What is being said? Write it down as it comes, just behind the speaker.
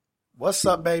What's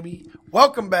up, baby?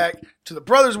 Welcome back to the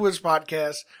Brothers Woods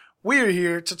podcast. We are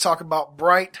here to talk about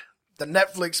Bright, the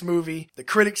Netflix movie. The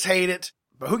critics hate it,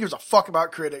 but who gives a fuck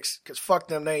about critics? Because fuck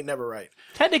them, they ain't never right.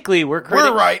 Technically, we're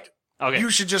critics. We're right. Okay. You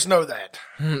should just know that.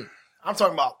 I'm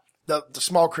talking about the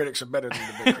small critics are better than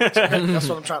the big critics. That's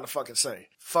what I'm trying to fucking say.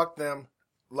 Fuck them.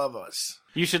 Love us.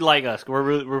 You should like us.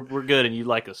 We're good and you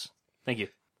like us. Thank you.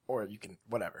 Or you can,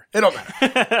 whatever. It don't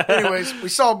matter. Anyways, we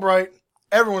saw Bright.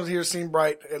 Everyone's here seen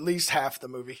Bright, at least half the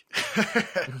movie.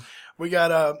 We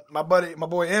got my boy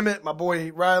Emmitt, my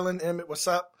boy Ryland. Emmitt, what's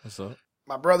up? What's up?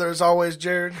 My brother, as always,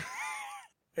 Jared.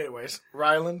 Anyways,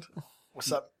 Ryland,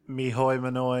 what's up? Mihoy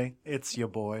Manoy, it's your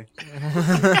boy.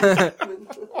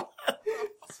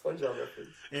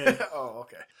 Yeah. Oh,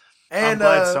 okay. I'm And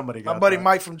glad somebody got my buddy that.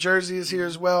 Mike from Jersey is here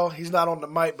as well. He's not on the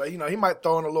mic, but he might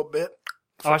throw in a little bit.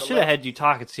 Oh, I should have had you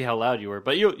talk and see how loud you were,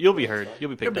 but you'll be heard.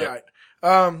 You'll be He'll picked be up.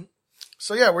 all right.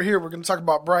 So yeah, we're here. We're going to talk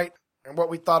about Bright and what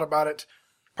we thought about it.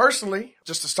 Personally,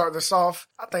 just to start this off,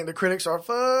 I think the critics are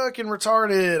fucking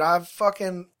retarded. I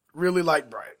fucking really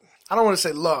like Bright. I don't want to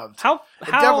say loved. It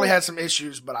definitely had some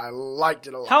issues, but I liked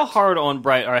it a lot. How hard on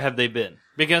Bright have they been?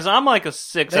 Because I'm like a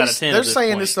 6 out of 10. They're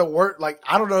saying it's the worst. Like,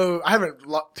 I don't know. I haven't.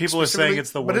 People are saying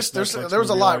it's the worst. But there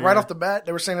was a lot right off the bat.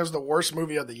 They were saying it was the worst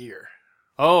movie of the year.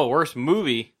 Oh, worst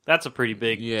movie? That's a pretty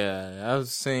big. Yeah, I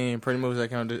was saying a lot of movies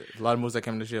that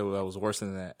came this year that was worse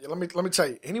than that. Yeah, let me tell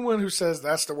you. Anyone who says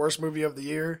that's the worst movie of the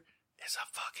year is a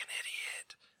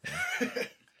fucking idiot.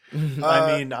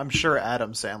 I mean, I'm sure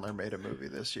Adam Sandler made a movie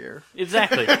this year,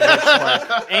 Exactly.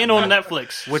 And on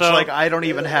Netflix. which So- I don't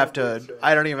even have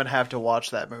to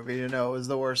watch that movie to know it was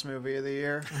the worst movie of the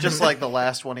year. Just like the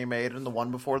last one he made, and the one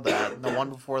before that, and the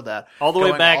one before that, All the way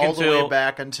Going back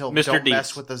back until Mr. Don't Deeds.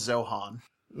 Mess with the Zohan.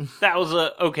 That was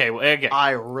okay.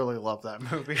 I really love that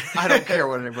movie. I don't care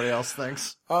what anybody else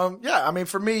thinks. Yeah, I mean,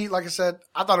 for me, like I said,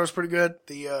 I thought it was pretty good.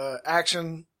 The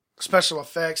action, special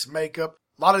effects, makeup,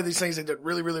 a lot of these things they did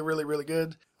really, really, really, really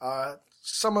good.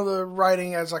 Some of the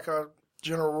writing, as like a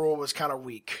general rule, was kind of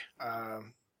weak.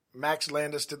 Max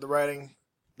Landis did the writing.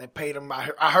 They paid him.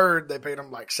 I heard they paid him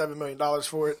like $7 million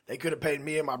for it. They could have paid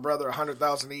me and my brother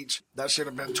 $100,000 each. That should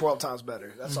have been 12 times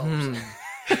better. That's all I'm saying.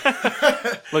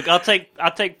 Look, I'll take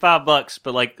 $5,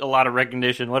 but like a lot of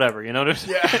recognition, whatever. You know what I'm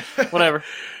saying? Yeah. Whatever.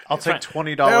 I'll take $20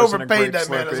 They and a overpaid grape that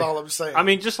man. Slurpee. Is all I'm saying. I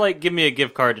mean, just like give me a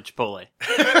gift card to Chipotle.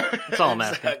 That's all I'm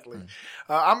asking. Exactly.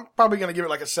 I'm probably gonna give it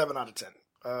like a 7 out of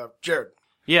 10. Jared.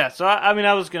 Yeah, so I mean,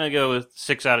 I was gonna go with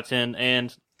 6 out of 10,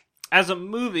 and as a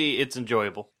movie, it's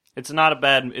enjoyable. It's not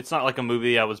like a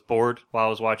movie I was bored while I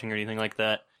was watching or anything like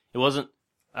that. It wasn't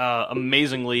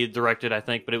amazingly directed, I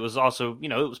think, but it was also,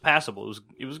 it was passable.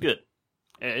 It was good.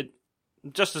 It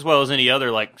just as well as any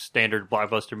other like standard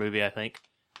blockbuster movie, I think.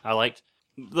 I liked.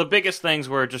 The biggest things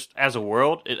were just as a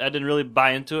world, I didn't really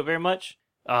buy into it very much.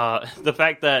 The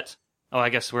fact that, I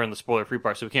guess we're in the spoiler-free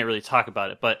part, so we can't really talk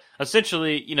about it. But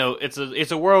essentially,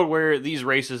 it's a world where these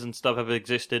races and stuff have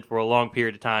existed for a long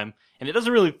period of time, and it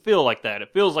doesn't really feel like that.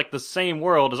 It feels like the same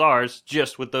world as ours,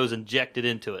 just with those injected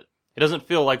into it. It doesn't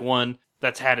feel like one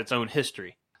that's had its own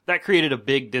history. That created a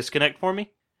big disconnect for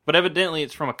me. But evidently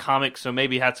it's from a comic, so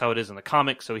maybe that's how it is in the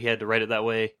comic, so he had to write it that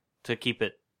way to keep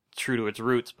it true to its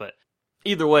roots. But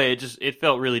either way, it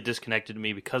felt really disconnected to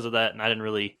me because of that, and I didn't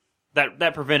really...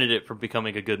 That prevented it from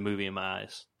becoming a good movie in my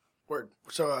eyes. Word.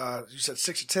 So you said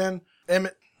 6 or 10.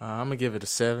 Emmitt. I'm gonna give it a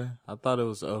 7. I thought it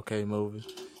was an okay movie.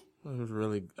 It wasn't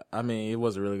really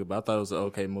good, but I thought it was an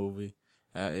okay movie.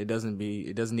 It doesn't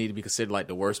need to be considered like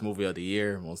the worst movie of the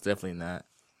year. Most definitely not.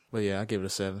 But yeah, I'll give it a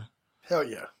 7. Hell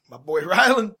yeah. My boy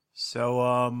Ryland.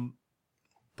 So,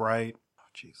 Bright. Oh,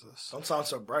 Jesus. Don't sound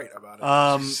so bright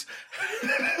about it.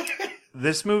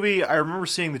 This movie, I remember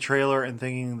seeing the trailer and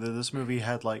thinking that this movie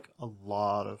had like a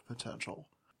lot of potential.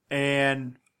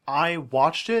 And I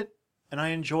watched it and I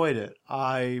enjoyed it.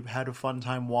 I had a fun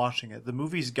time watching it. The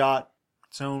movie's got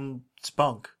its own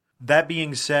spunk. That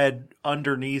being said,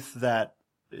 underneath that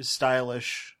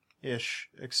stylish-ish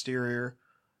exterior,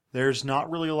 there's not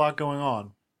really a lot going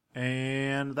on.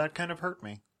 And that kind of hurt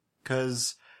me.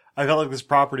 Because I felt like this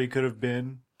property could have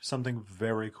been something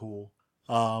very cool.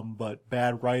 But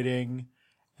bad writing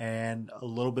and a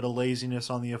little bit of laziness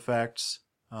on the effects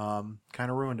kind of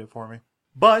ruined it for me.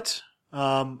 But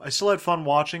I still had fun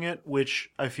watching it, which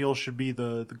I feel should be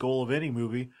the goal of any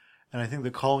movie. And I think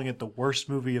that calling it the worst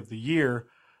movie of the year,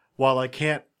 while I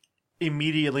can't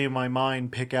immediately in my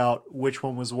mind pick out which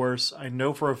one was worse, I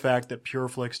know for a fact that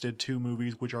Pureflix did 2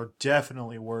 movies which are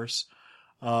definitely worse.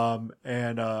 And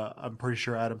I'm pretty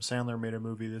sure Adam Sandler made a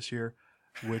movie this year,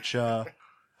 which...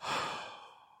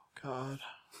 God,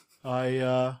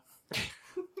 I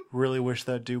really wish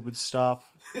that dude would stop.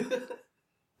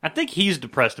 I think he's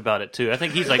depressed about it too. I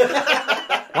think he's like,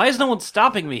 why is no one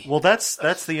stopping me? Well, that's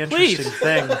the interesting Please.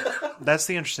 thing. That's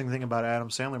the interesting thing about Adam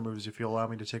Sandler movies. If you allow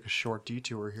me to take a short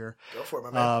detour here, Go for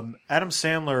it, my man. Adam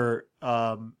Sandler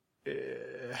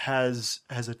has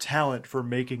a talent for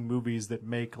making movies that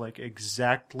make like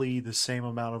exactly the same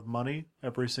amount of money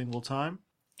every single time.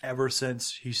 Ever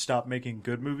since he stopped making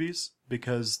good movies,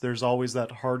 because there's always that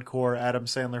hardcore Adam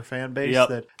Sandler fan base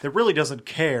that really doesn't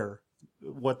care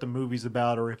what the movie's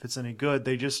about or if it's any good.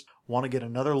 They just want to get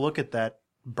another look at that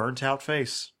burnt out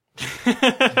face.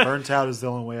 Burnt out is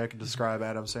the only way I can describe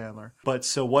Adam Sandler. But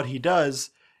so what he does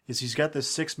is he's got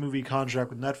this 6-movie contract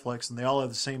with Netflix, and they all have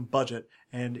the same budget.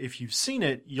 And if you've seen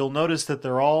it, you'll notice that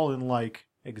they're all in like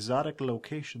exotic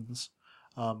locations.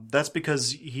 That's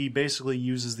because he basically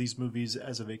uses these movies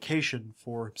as a vacation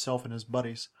for himself and his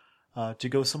buddies to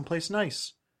go someplace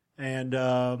nice. And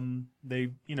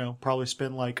they, probably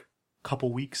spend like a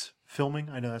couple weeks filming.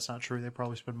 I know that's not true. They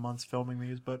probably spend months filming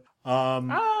these, but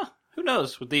who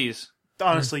knows with these?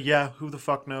 Honestly, yeah, who the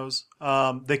fuck knows?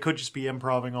 They could just be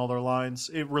improvising all their lines.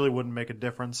 It really wouldn't make a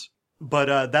difference.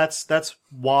 But that's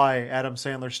why Adam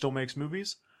Sandler still makes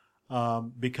movies.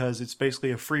 Because it's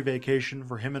basically a free vacation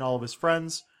for him and all of his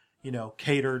friends,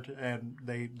 catered, and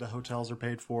the hotels are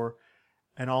paid for.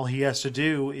 And all he has to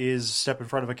do is step in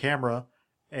front of a camera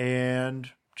and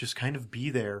just kind of be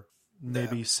there.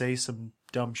 Maybe say some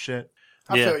dumb shit.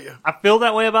 I feel you. I feel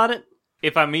that way about it.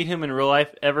 If I meet him in real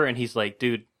life ever and he's like,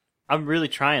 dude, I'm really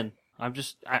trying.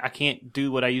 I can't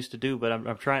do what I used to do, but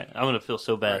I'm trying. I'm going to feel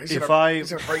so bad. He's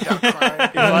gonna break down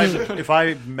crying. If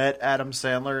I met Adam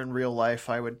Sandler in real life,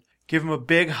 I would give him a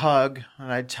big hug,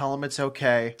 and I'd tell him it's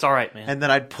okay. It's all right, man. And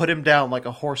then I'd put him down like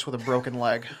a horse with a broken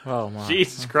leg. Oh my!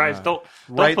 Jesus Christ! Don't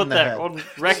Right put in the that head. on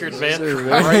record, man.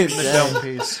 Right in the dome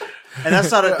piece. And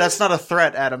that's not a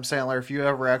threat, Adam Sandler. If you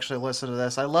ever actually listen to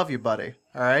this, I love you, buddy.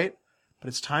 All right, but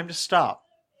it's time to stop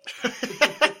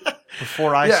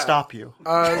before I stop you.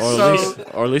 Or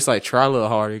at least like try a little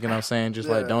harder. You know what I'm saying? Just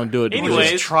like don't do it.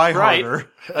 Anyways, Just try harder.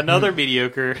 Another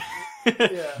mediocre.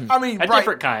 I mean, A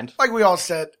different kind. Like we all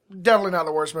said, definitely not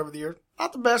the worst movie of the year.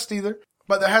 Not the best either,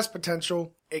 but there has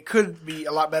potential. It could be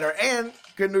a lot better. And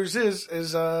good news is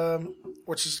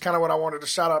which is kind of what I wanted to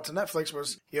shout out to Netflix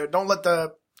was, don't let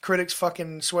the critics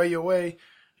fucking sway you away.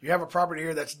 You have a property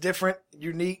here that's different,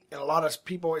 unique, and a lot of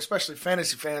people, especially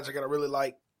fantasy fans, are going to really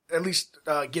like, at least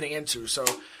getting into. So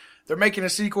they're making a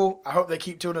sequel. I hope they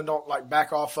keep to it and don't like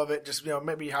back off of it. Just,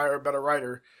 maybe hire a better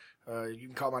writer. You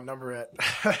can call my number at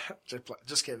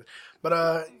just kidding. But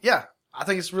I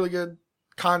think it's a really good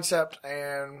concept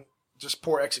and just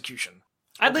poor execution.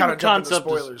 I think the concept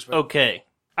is okay.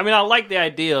 I mean, I like the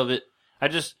idea of it. I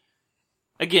just,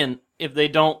 again, if they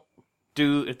don't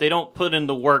put in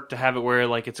the work to have it where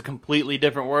like it's a completely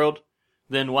different world,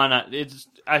 then why not? They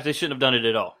shouldn't have done it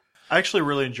at all. I actually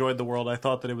really enjoyed the world. I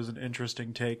thought that it was an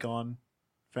interesting take on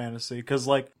fantasy because,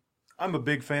 like, I'm a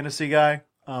big fantasy guy.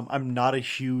 I'm not a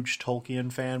huge Tolkien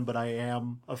fan, but I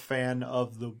am a fan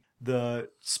of the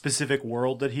specific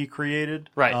world that he created.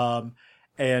 Right.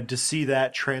 And to see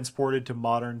that transported to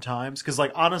modern times, because,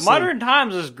 like, honestly, modern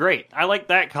times is great. I like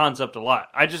that concept a lot.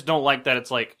 I just don't like that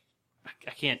it's like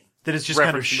I can't. That it's just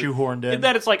kind of shoehorned in.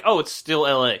 That it's like, oh, it's still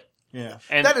L.A. Yeah.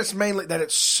 And that it's mainly that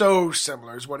it's so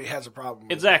similar is what he has a problem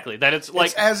with. Exactly. That it's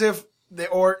like as if the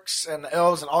orcs and the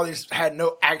elves and all these had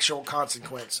no actual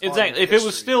consequence. Exactly. If it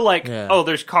was still like, oh,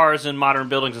 there's cars and modern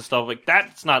buildings and stuff, like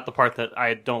that's not the part that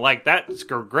I don't like. That's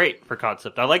great for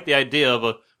concept. I like the idea of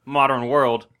a modern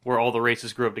world where all the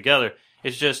races grew up together.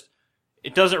 It's just,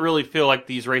 it doesn't really feel like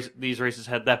these races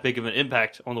had that big of an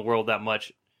impact on the world that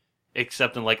much,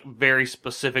 except in like very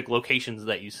specific locations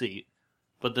that you see.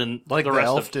 But then like the the rest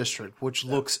Elf District, which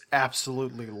looks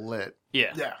absolutely lit.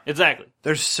 Yeah, exactly.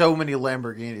 There's so many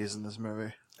Lamborghinis in this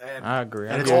movie. And I agree.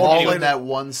 And it's all in that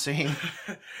one scene.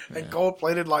 And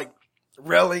gold-plated, like,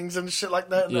 railings and shit like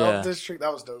that in the Elf District.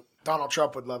 That was dope. Donald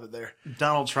Trump would love it there.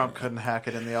 Donald Trump couldn't hack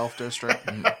it in the Elf District.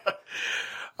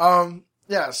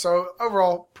 So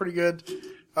overall, pretty good.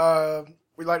 We're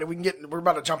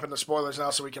about to jump into spoilers now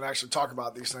so we can actually talk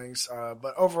about these things.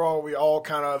 But overall, we all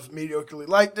kind of mediocrely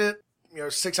liked it.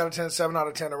 6 out of 10, 7 out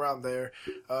of 10 around there.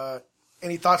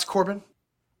 Any thoughts, Corbin?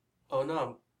 Oh,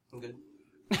 no, I'm good.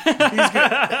 He's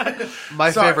good.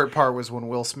 My favorite part was when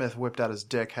Will Smith whipped out his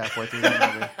dick halfway through the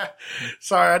movie.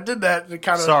 Sorry, I did that to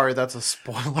kind of... Sorry, that's a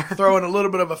spoiler. Throwing a little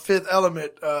bit of a Fifth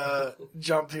Element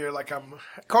jump here, like I'm...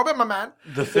 Corbin, my man.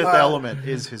 The Fifth Element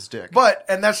is his dick.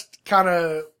 And that's kind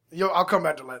of... I'll come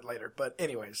back to that later. But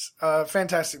anyways,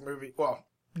 fantastic movie. Well,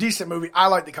 decent movie. I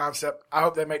like the concept. I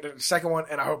hope they make the second one,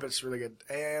 and I hope it's really good.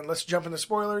 And let's jump into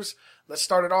spoilers. Let's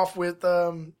start it off with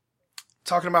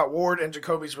talking about Ward and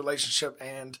Jacoby's relationship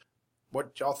and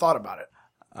what y'all thought about it.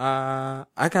 I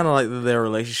kind of like their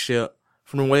relationship.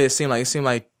 From the way it seemed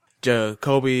like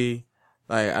Jacoby,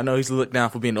 like, I know he's looked down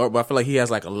for being an orc, but I feel like he has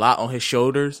like a lot on his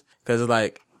shoulders, because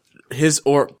like his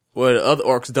orc, well, the other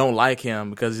orcs don't like him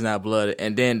because he's not blooded,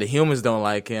 and then the humans don't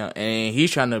like him, and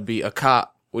he's trying to be a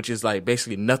cop, which is like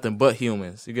basically nothing but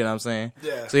humans. You get what I'm saying?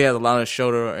 Yeah. So he has a lot on his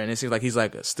shoulder, and it seems like he's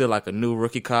like still like a new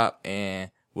rookie cop, and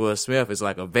Will Smith is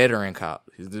like a veteran cop.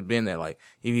 He's been there, like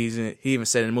he even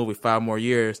said in the movie 5 more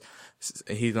years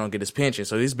he's gonna get his pension.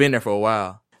 So he's been there for a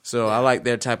while. So I like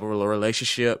their type of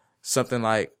relationship. Something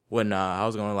like, I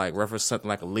was gonna like reference something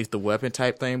like a Lethal Weapon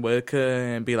type thing, but it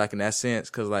couldn't be like in that sense,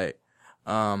 because like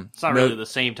it's not really the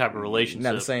same type of relationship.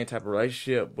 Not the same type of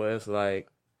relationship, but it's like,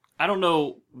 I don't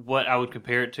know what I would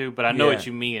compare it to, but I know what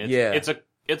you mean. It's an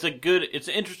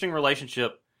interesting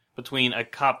relationship between a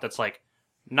cop that's like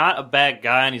not a bad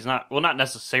guy, and he's not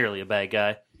necessarily a bad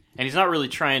guy, and he's not really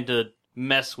trying to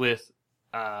mess with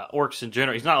orcs in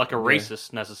general. He's not like a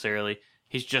racist necessarily.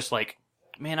 He's just like,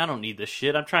 man, I don't need this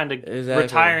shit. I'm trying to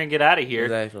retire and get out of here.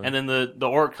 Exactly. And then the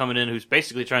orc coming in who's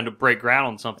basically trying to break ground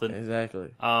on something. Exactly.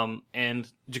 And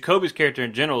Jacoby's character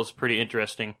in general is pretty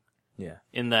interesting. Yeah.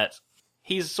 In that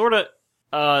he's sort of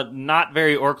not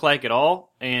very orc-like at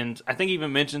all, and I think he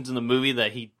even mentions in the movie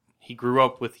that he grew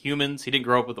up with humans. He didn't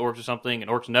grow up with orcs or something, and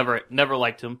orcs never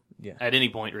liked him at any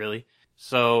point, really.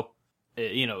 So,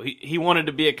 he wanted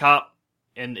to be a cop,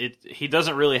 and he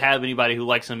doesn't really have anybody who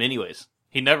likes him anyways.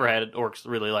 He never had orcs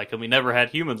really like him. He never had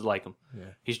humans like him. Yeah.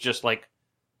 He's just like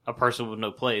a person with no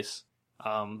place.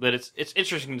 But it's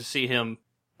interesting to see him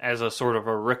as a sort of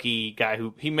a rookie guy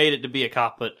who he made it to be a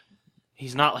cop, but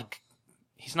he's not like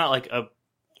a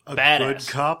badass. Good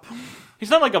cop. He's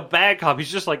not like a bad cop.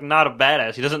 He's just like not a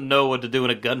badass. He doesn't know what to do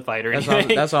in a gunfight or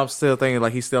anything. That's what I'm still thinking.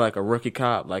 Like, he's still like a rookie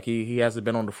cop. Like, he hasn't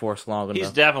been on the force long enough.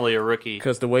 He's definitely a rookie.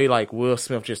 Because the way like Will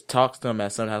Smith just talks to him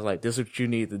at sometimes, like, this is what you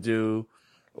need to do,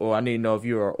 or I need to know if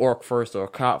you're an orc first or a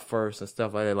cop first and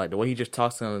stuff like that. Like, the way he just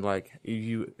talks to him, like,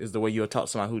 is the way you would talk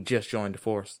to someone who just joined the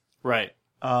force. Right.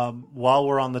 While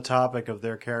we're on the topic of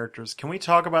their characters, can we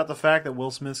talk about the fact that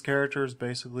Will Smith's character is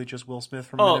basically just Will Smith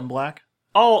from Men in Black?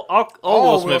 All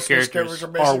Will Smith characters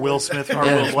are Will Smith from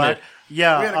Men in Black.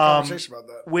 Yeah, we had a conversation about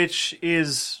that, which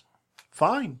is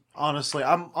fine. Honestly,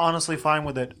 I'm honestly fine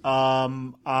with it.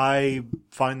 I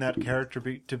find that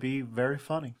character to be very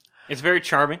funny. It's very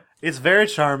charming. It's very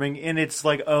charming in its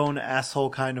like own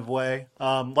asshole kind of way.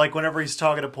 Like whenever he's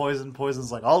talking to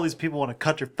Poison's like, all these people want to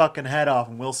cut your fucking head off,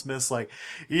 and Will Smith's like,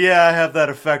 yeah, I have that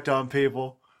effect on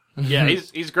people. Yeah,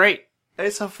 he's great.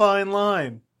 It's a fine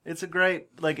line. It's a great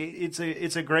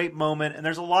it's a great moment, and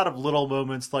there's a lot of little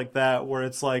moments like that where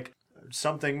it's like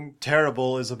something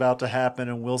terrible is about to happen,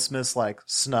 and Will Smith's like,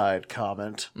 snide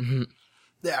comment. Mm-hmm.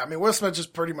 Yeah, I mean, Will Smith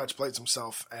just pretty much plays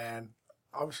himself, and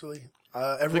obviously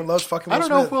everyone loves fucking Will Smith. I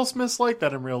don't know if Will Smith's like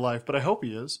that in real life, but I hope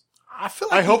he is.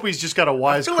 I hope he's just got a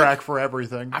wisecrack for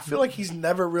everything. I feel like he's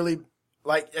never really,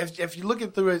 like, if you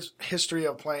look through his history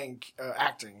of playing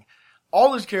acting,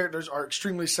 all his characters are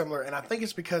extremely similar, and I think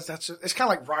it's because it's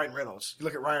kind of like Ryan Reynolds. You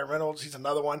look at Ryan Reynolds, he's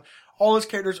another one. All his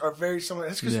characters are very similar.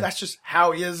 It's because that's just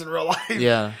how he is in real life.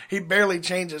 Yeah. He barely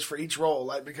changes for each role,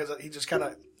 like, because he just kind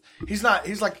of, he's like,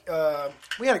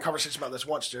 we had a conversation about this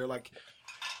once, Jared, like,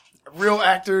 real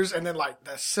actors and then like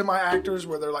the semi-actors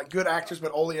where they're like good actors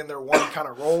but only in their one kind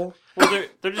of role. Well,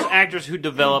 they're just actors who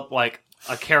develop like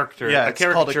a character. Yeah, it's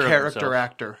called a character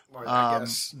actor. I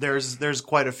guess. There's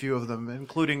quite a few of them,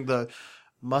 including the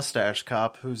mustache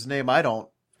cop whose name I don't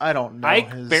know.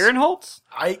 Ike Barinholtz?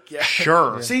 Ike, yeah.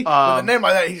 Sure. See, with a name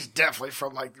like that, he's definitely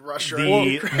from like Russia.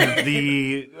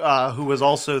 The who was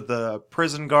also the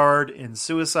prison guard in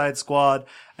Suicide Squad,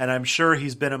 and I'm sure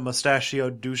he's been a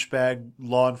mustachioed douchebag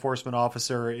law enforcement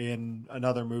officer in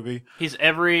another movie. He's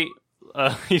every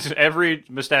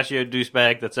mustachioed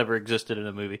douchebag that's ever existed in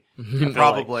a movie.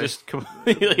 Probably. Like, just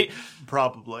completely.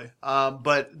 Probably.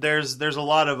 But there's a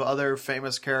lot of other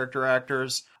famous character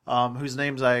actors whose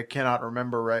names I cannot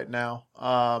remember right now.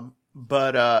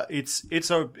 But it's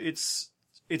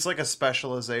like a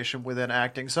specialization within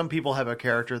acting. Some people have a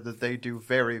character that they do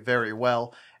very, very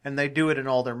well, and they do it in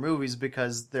all their movies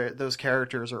because those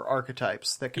characters are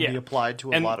archetypes that can be applied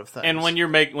to a lot of things. And when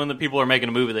the people are making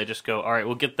a movie, they just go, all right,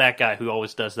 we'll get that guy who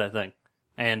always does that thing.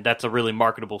 And that's a really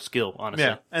marketable skill, honestly.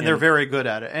 Yeah, and they're very good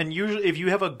at it. And usually, if you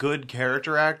have a good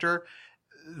character actor,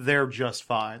 they're just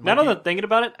fine. Now that I'm thinking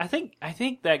about it, I think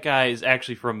that guy is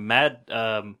actually from Mad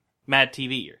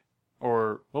TV.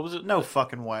 or what was it? No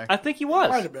fucking way. I think he Might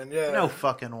was. have been, yeah. No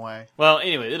fucking way. Well,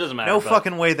 anyway, it doesn't matter. No but-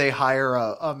 fucking way they hire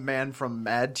a man from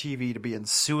Mad TV to be in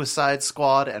Suicide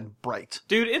Squad and Bright.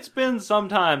 Dude, it's been some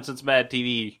time since Mad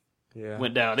TV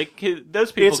went down.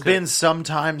 Those people. It's been some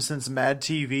time since Mad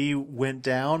TV went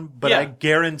down, but Yeah. I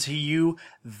guarantee you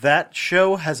that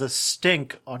show has a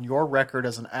stink on your record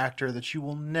as an actor that you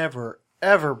will never,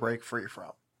 ever break free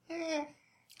from. I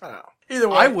don't know. Either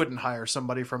way. I wouldn't hire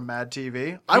somebody from Mad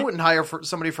TV. I wouldn't hire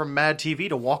somebody from Mad TV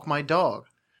to walk my dog.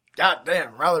 God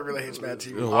damn, Ryland really hates Mad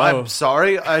TV. Wow. I'm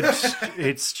sorry.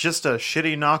 It's just a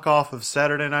shitty knockoff of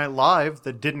Saturday Night Live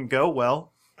that didn't go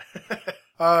well.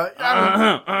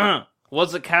 I don't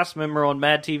Was a cast member on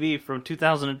Mad TV from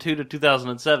 2002 to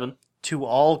 2007. To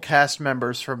all cast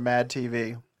members from Mad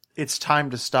TV, it's time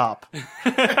to stop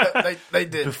they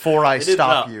did. before I did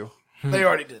stop stop. you. They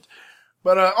already did.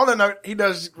 But on that note, he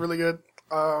does really good.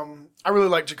 I really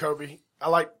like Jacoby. I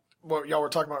like what y'all were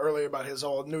talking about earlier about his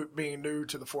whole being new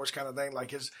to the force kind of thing.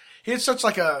 Like he had such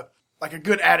like a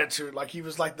good attitude. Like he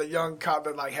was like the young cop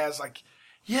that like has like,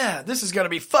 yeah, this is gonna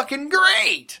be fucking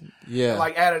great. Yeah.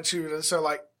 Like attitude, and so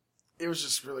like it was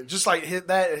just really just like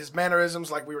his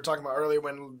mannerisms, like we were talking about earlier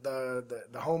when the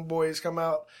homeboys come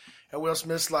out, and Will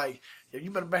Smith's like, yeah,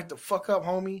 you better back the fuck up,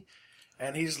 homie,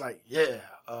 and he's like, yeah,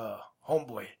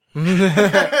 homeboy.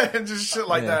 And just shit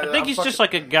like that. I think he's just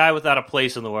like a guy without a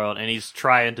place in the world, and he's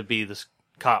trying to be this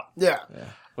cop, yeah.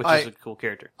 which is a cool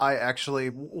character. I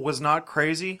actually was not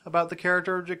crazy about the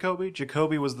character of Jacoby.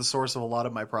 Jacoby was the source of a lot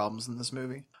of my problems in this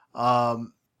movie.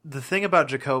 The thing about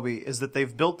Jacoby is that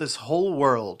they've built this whole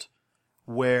world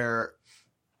where,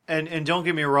 and don't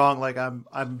get me wrong, like I'm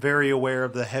very aware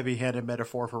of the heavy-handed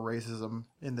metaphor for racism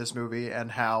in this movie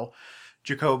and how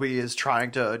Jacoby is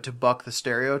trying to buck the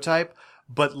stereotype.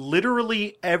 But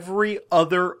literally every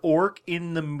other orc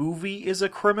in the movie is a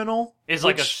criminal. It's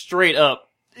like a straight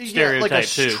up stereotype like a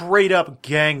too. straight up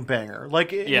gangbanger.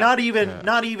 Like Yeah. not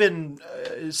even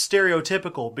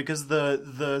stereotypical, because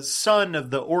the son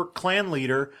of the orc clan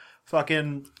leader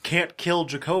fucking can't kill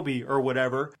Jacoby or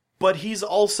whatever. But he's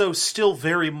also still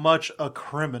very much a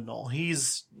criminal.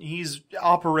 He's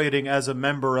operating as a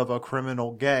member of a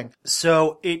criminal gang.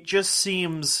 So it just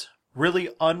seems really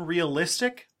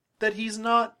unrealistic that he's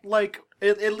not like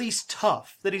at least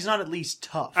tough. That he's not at least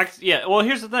tough. Yeah, well,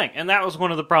 here's the thing, and that was one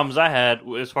of the problems I had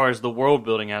as far as the world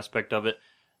building aspect of it.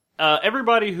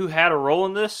 Everybody who had a role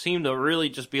in this seemed to really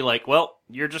just be like, well,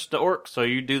 you're just an orc, so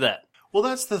you do that. Well,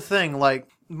 that's the thing. Like,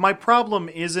 my problem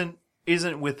isn't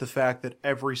with the fact that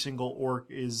every single orc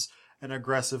is an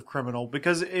aggressive criminal,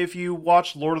 because if you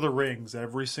watch Lord of the Rings,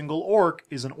 every single orc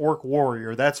is an orc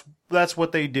warrior. That's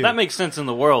what they do. That makes sense in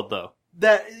the world, though.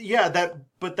 But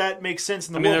that makes sense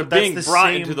in the I mean, world. they're being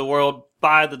brought into the world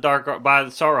by the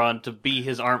Sauron to be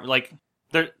his army. Like,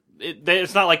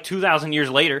 it's not like 2,000 years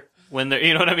later when they're,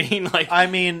 you know what I mean? Like, I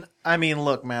mean,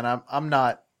 look, man, I'm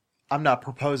not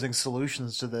proposing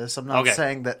solutions to this. I'm not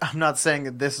saying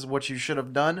that this is what you should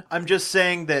have done. I'm just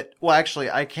saying that, well, actually,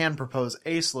 I can propose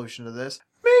a solution to this.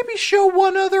 Maybe show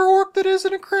one other orc that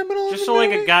isn't a criminal. just so like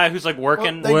a guy who's like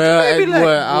working.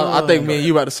 I think me and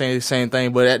you about to say the same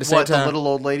thing, but at the same time, the little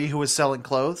old lady who was selling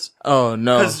clothes? Oh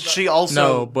no, Because she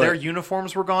also their but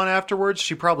uniforms were gone afterwards.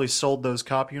 She probably sold those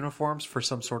cop uniforms for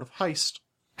some sort of heist.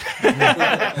 It's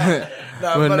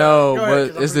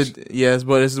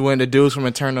when the dudes from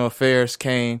Internal Affairs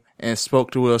came and spoke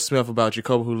to Will Smith about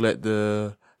Jacob, who let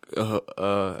the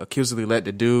accusably let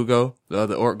the dude go, the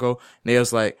other orc go. And they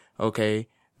was like, okay,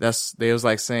 they was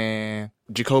like saying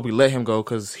Jacoby let him go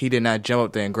because he did not jump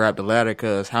up there and grab the ladder,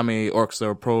 because how many orcs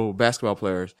are pro basketball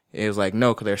players? It was like,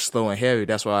 no, because they're slow and heavy.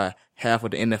 That's why half of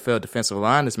the NFL defensive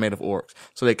line is made of orcs.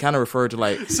 So they kind of referred to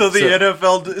like...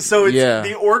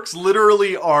 The orcs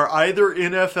literally are either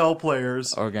NFL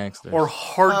players or gangsters. or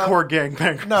hardcore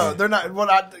gangbangers. No, they're not. Well,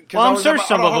 I'm sure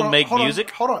some of them make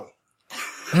music. Hold on.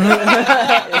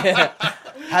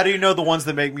 How do you know the ones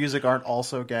that make music aren't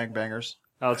also gangbangers?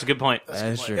 Oh, that's a good point.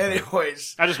 That's true.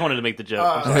 Anyways, I just wanted to make the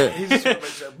joke. he's just wanted to make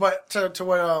a joke. But to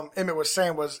what Emmitt was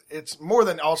saying was, it's more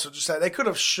than also just that. They could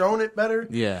have shown it better.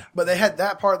 Yeah. But they had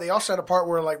that part. They also had a part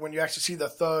where, like, when you actually see the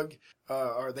thug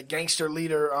or the gangster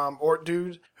leader orc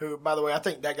dude, who, by the way, I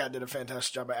think that guy did a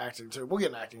fantastic job of acting too. We'll get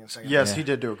into acting in a second. Yes, he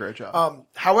did do a great job.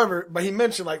 However, but he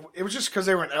mentioned, like, it was just because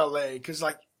they were in L.A. Because,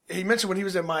 like, he mentioned when he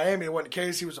was in Miami, it wasn't the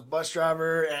case. He was a bus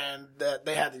driver, and that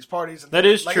they had these parties. And that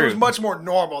is like, true. It was much more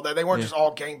normal that they weren't just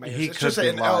all gangbangers. He It's could just that be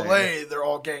in lying. L.A. they're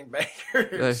all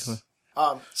gangbangers. Excellent.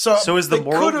 So is the they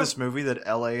moral of could've- this movie that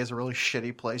LA is a really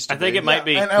shitty place to I think be? it might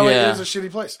be. And L.A. Yeah. is a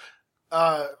shitty place.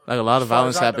 Like a lot of as far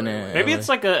violence as I know, happening. anyway. Maybe it's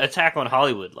like an attack on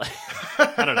Hollywood. Like,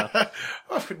 I don't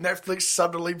know. Netflix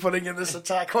suddenly putting in this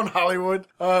attack on Hollywood.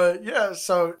 Yeah,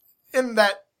 so in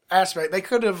that aspect, they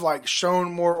could have like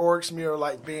shown more orcs,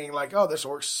 like being like, oh, this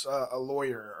orc's a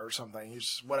lawyer or something.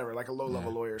 He's whatever, like a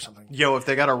low-level lawyer or something. Yo, if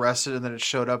they got arrested and then it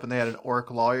showed up and they had an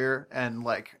orc lawyer and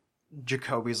like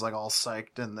Jacoby's like all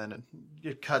psyched and then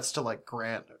it cuts to like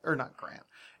not Grant.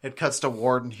 It cuts to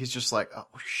Ward and he's just like, oh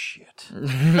shit.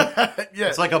 Yeah,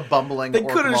 It's like a bumbling they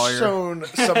orc could have lawyer. shown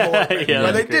some more. Yeah,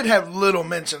 but they that's did have little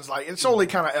mentions. Like it's only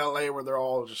kind of L.A. where they're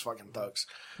all just fucking thugs.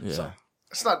 Yeah. So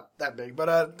it's not that big.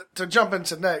 But to jump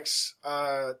into next,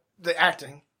 the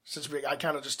acting. Since I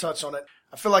kind of just touched on it,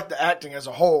 I feel like the acting as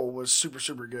a whole was super,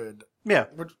 super good. Yeah.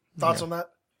 What thoughts on that?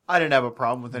 I didn't have a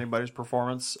problem with anybody's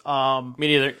performance. Me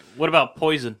neither. What about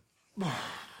Poison?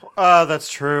 That's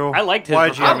true. I liked his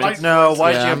Why'd you have performance. to, no,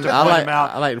 why'd Yeah, you have to I point like- him out?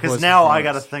 I like Because Poison's now I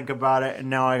got to performance. think about it, and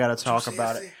now I got to talk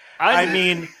about it.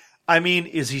 I mean,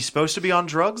 is he supposed to be on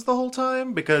drugs the whole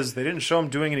time? Because they didn't show him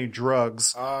doing any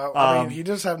drugs. I mean, he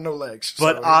does have no legs.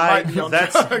 But so he might be on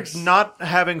that's drugs. not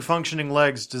having functioning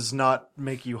legs does not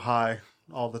make you high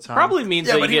all the time. Probably means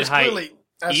Yeah, that but you he get was height clearly,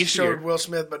 as he easier. showed Will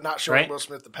Smith, but not showing Right? Will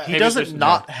Smith the past. He Maybe doesn't there's-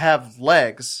 not have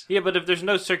legs. Yeah, but if there's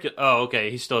no circuit, oh, okay,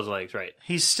 he still has legs, right?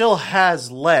 He still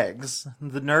has legs.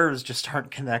 The nerves just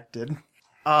aren't connected.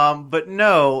 But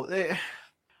no,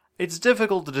 it's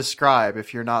difficult to describe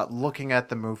if you're not looking at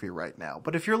the movie right now.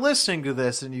 But if you're listening to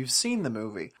this and you've seen the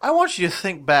movie, I want you to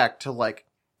think back to like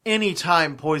any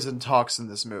time Poison talks in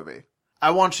this movie.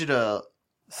 I want you to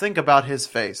think about his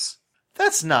face.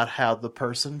 That's not how the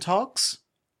person talks.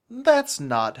 That's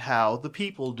not how the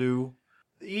people do.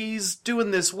 He's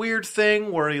doing this weird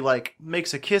thing where he like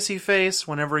makes a kissy face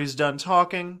whenever he's done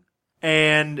talking.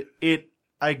 And it,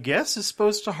 I guess, is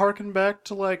supposed to harken back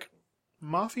to like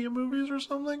mafia movies or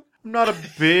something. I'm not a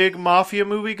big mafia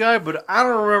movie guy, but I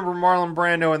don't remember Marlon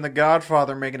Brando in The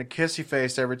Godfather making a kissy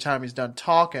face every time he's done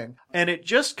talking. And it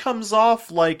just comes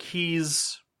off like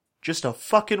he's just a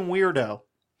fucking weirdo.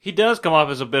 He does come off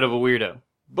as a bit of a weirdo.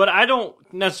 But I don't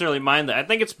necessarily mind that. I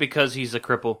think it's because he's a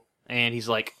cripple, and he's,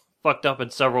 like, fucked up in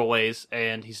several ways,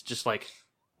 and he's just like,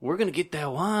 we're gonna get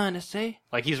that one, I say.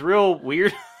 Like, he's real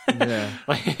weird. Yeah.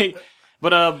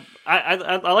 But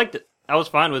I liked it. I was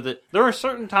fine with it. There are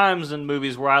certain times in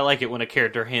movies where I like it when a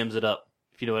character hams it up,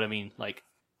 if you know what I mean. Like,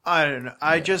 I don't know.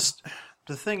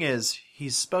 The thing is,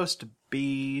 he's supposed to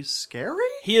be scary?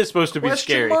 he is supposed to be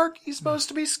Question scary. mark? He's supposed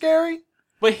to be scary?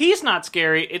 But he's not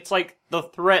scary. It's like the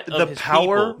threat of The his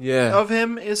power people. Yeah. of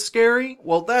him is scary?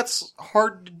 Well, that's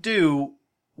hard to do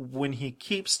when he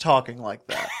keeps talking like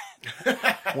that.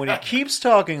 When he keeps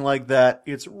talking like that,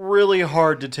 it's really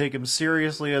hard to take him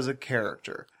seriously as a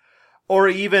character. Or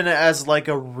even as, like,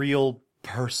 a real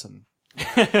person.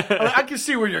 I mean, I can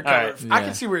see where you're coming. All right. I Yeah.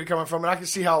 can see where you're coming from, and I can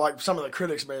see how like some of the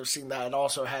critics may have seen that and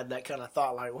also had that kind of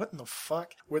thought, like, "What in the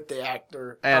fuck?" with the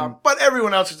actor. And- But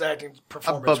everyone else's acting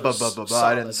performance was I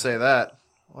solid. didn't say that.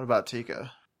 What about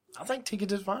Tika? I think Tika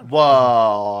did fine.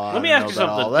 Well, Let me ask you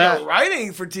something. The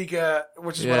writing for Tika,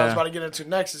 which is what I was Yeah. about to get into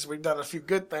next, is we've done a few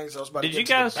good things. I was about Did to you get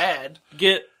to guys the bad.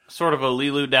 get sort of a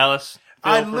Lilu Dallas?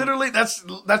 feel I from- literally, that's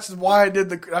why I did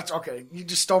that's okay. You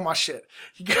just stole my shit.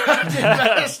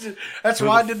 That's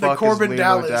why I did the Corbin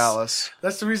Dallas.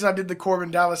 That's the reason I did the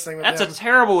Corbin Dallas thing with That's a him.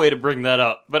 terrible way to bring that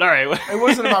up. But all right. It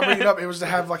wasn't about bringing it up. It was to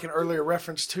have like an earlier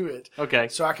reference to it. Okay.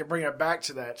 So I could bring it back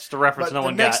to that. It's the reference But no the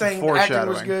one next got. thing, the acting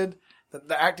was Foreshadowing. good.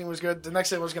 The acting was good. The next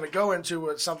thing I was going to go into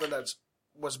was something that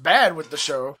was bad with the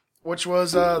show, which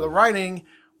was the writing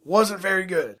wasn't very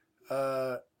good.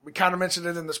 We kind of mentioned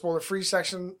it in the spoiler-free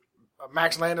section.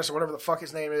 Max Landis, or whatever the fuck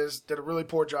his name is, did a really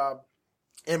poor job,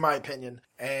 in my opinion.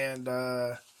 And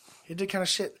he did kind of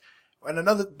shit. And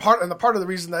the part of the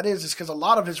reason that is because a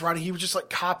lot of his writing, he was just like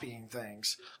copying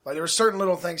things. Like there were certain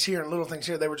little things here and little things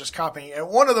here they were just copying. And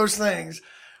one of those things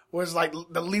was like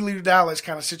the Lily Dallas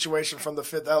kind of situation from The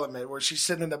Fifth Element, where she's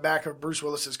sitting in the back of Bruce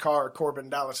Willis's car, or Corbin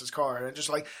Dallas's car, and just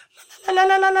like la la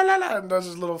la la la la la, and does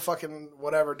his little fucking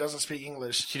whatever, doesn't speak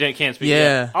English. Can't speak.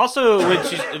 Yeah. Yet. Also, when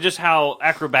she's just how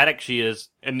acrobatic she is.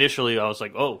 Initially, I was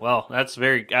like, "Oh, well, that's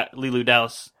very Lilu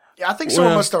Dallas." Yeah, I think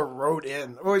someone Well- must have wrote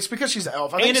in. Well, it's because she's an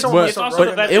elf. I think And it's, someone but- must have also wrote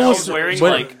the in fact it that was- she's wearing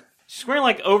but- she's wearing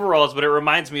like overalls, but it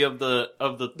reminds me of the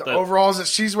the overalls that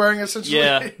she's wearing essentially.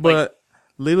 Yeah. Like, But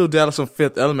Lilo Dallas from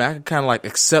Fifth Element, I can kind of like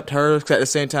accept her at the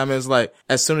same time as like,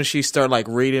 as soon as she started like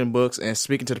reading books and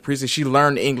speaking to the priest, she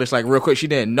learned English like real quick. She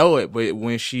didn't know it, but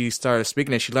when she started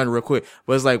speaking it, she learned it real quick.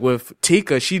 But it's like with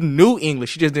Tika, she knew English,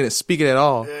 she just didn't speak it at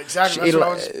all. Yeah, exactly. Which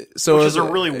is a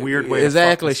really weird way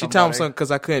exactly. to She told me something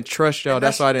because I couldn't trust y'all.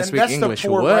 That's why I didn't speak English. That's the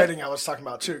poor what? writing I was talking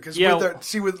about too. Because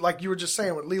with like you were just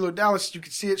saying with Lilo Dallas, you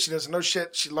can see it. She doesn't know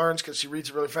shit. She learns because she reads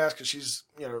it really fast because she's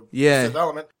Fifth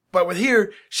Element. But with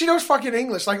here, she knows fucking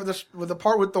English. Like with the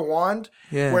part with the wand,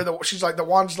 where she's like the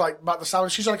wand's like about the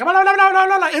sound. She's like, come on,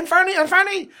 no, like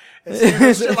inferni.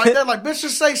 And shit like that. Like, bitch,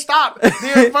 just say stop. The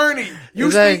inferni.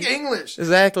 You speak English.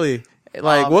 Exactly.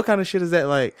 Like, what kind of shit is that?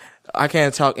 Like, I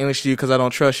can't talk English to you because I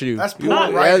don't trust you. That's poor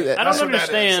writing. I don't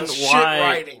understand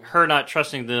why her not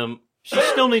trusting them. She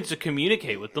still needs to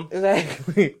communicate with them.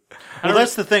 Exactly. Well,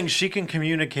 that's the thing. She can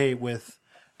communicate with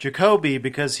Jacoby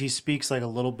because he speaks like a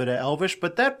little bit of Elvish,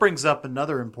 but that brings up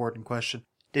another important question.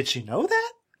 Did she know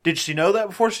that? Did she know that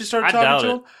before she started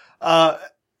talking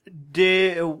to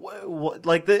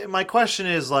him? My question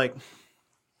is like,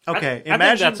 okay, I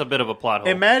think that's a bit of a plot hole.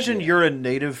 Imagine you're a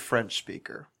native French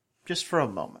speaker, just for a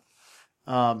moment.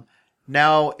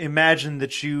 Now imagine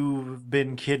that you've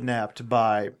been kidnapped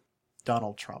by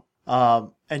Donald Trump,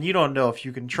 and you don't know if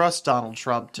you can trust Donald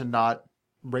Trump to not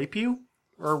rape you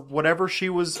or whatever she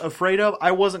was afraid of.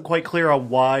 I wasn't quite clear on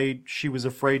why she was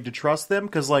afraid to trust them,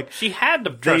 because like she had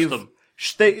to trust them.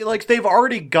 They've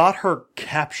already got her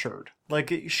captured.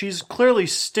 Like, she's clearly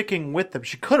sticking with them.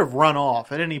 She could have run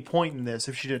off at any point in this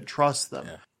if she didn't trust them.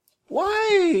 Yeah.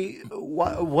 Why?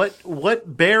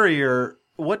 What barrier?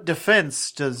 What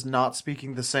defense does not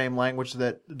speaking the same language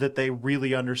that they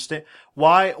really understand?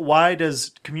 Why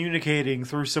does communicating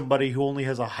through somebody who only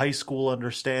has a high school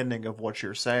understanding of what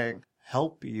you're saying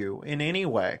help you in any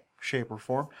way, shape, or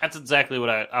form? That's exactly what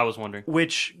I was wondering.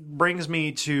 Which brings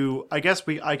me to, I guess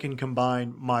I can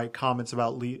combine my comments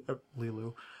about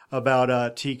Lilu,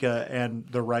 about Tika and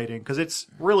the writing, because it's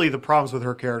really the problems with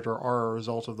her character are a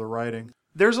result of the writing.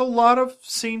 There's a lot of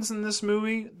scenes in this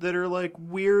movie that are like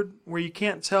weird, where you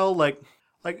can't tell, like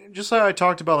just like I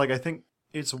talked about, like I think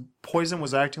it's Poison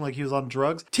was acting like he was on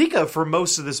drugs. Tika, for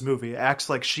most of this movie, acts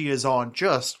like she is on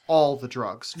just all the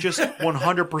drugs. Just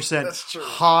 100%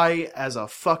 high as a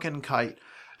fucking kite.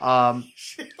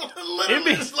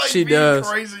 She does.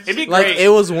 Crazy. It'd be like great. it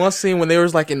was one scene when they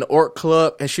was like in the orc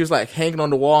club and she was like hanging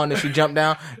on the wall and then she jumped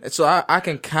down. And so I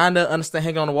can kind of understand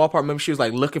hanging on the wall part. Maybe she was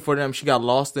like looking for them. She got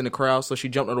lost in the crowd, so she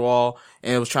jumped on the wall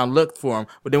and was trying to look for him.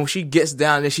 But then when she gets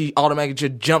down, then she automatically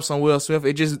just jumps on Will Smith.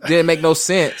 It just didn't make no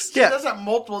sense. She does that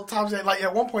multiple times. Like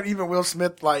at one point, even Will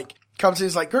Smith like comes in,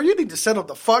 he's like, "Girl, you need to settle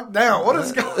the fuck down. What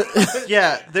is going on?"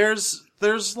 Yeah, there's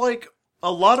like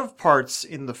a lot of parts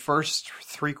in the first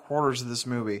 3/4 of this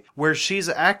movie where she's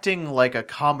acting like a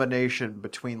combination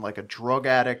between like a drug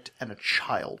addict and a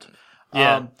child.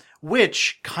 Yeah.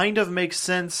 Which kind of makes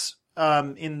sense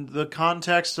in the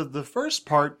context of the first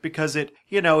part, because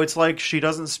it's like she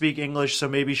doesn't speak English, so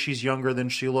maybe she's younger than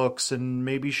she looks, and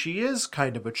maybe she is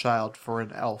kind of a child for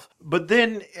an elf. But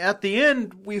then at the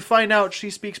end, we find out she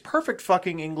speaks perfect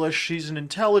fucking English, she's an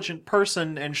intelligent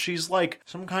person, and she's like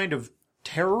some kind of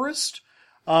terrorist.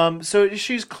 So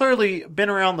she's clearly been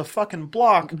around the fucking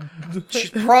block.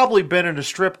 She's probably been in a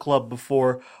strip club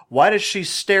before. Why does she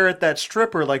stare at that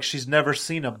stripper like she's never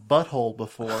seen a butthole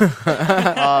before?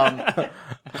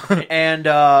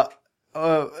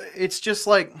 It's just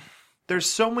like, there's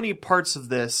so many parts of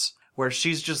this where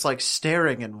she's just like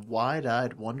staring in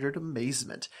wide-eyed wondered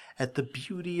amazement at the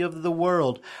beauty of the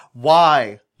world.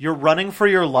 Why? You're running for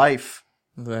your life.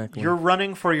 Exactly. You're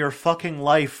running for your fucking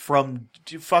life from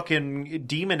fucking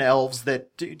demon elves that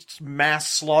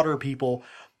mass slaughter people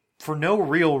for no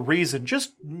real reason,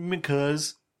 just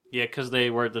because. Yeah, because they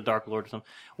were the Dark Lord or something.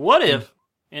 What if,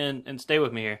 and stay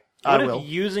with me here, what if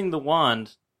using the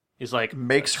wand is like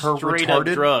makes her straight retarded?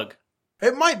 up drug?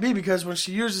 It might be, because when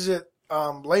she uses it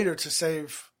later to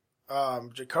save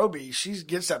Jacoby, she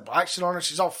gets that black shit on her.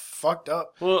 She's all fucked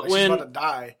up. Well, like she's about to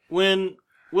die. When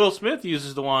Will Smith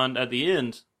uses the wand at the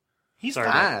end, he's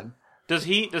fine. Does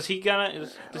he kind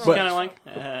of like?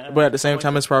 But at the same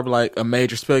time, it's probably like a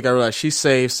major spill. You gotta realize she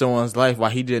saved someone's life while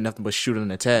he did nothing but shoot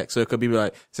an attack. So it could be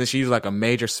like, since she used like a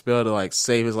major spill to like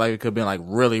save his life, it could have been like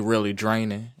really, really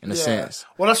draining in a sense.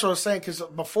 Well, that's what I was saying, because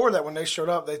before that, when they showed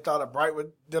up, they thought a Bright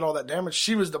did all that damage.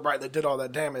 She was the Bright that did all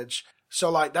that damage. So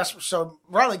like so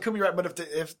Ryland could be right, but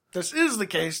if this is the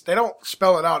case, they don't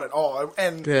spell it out at all.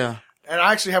 And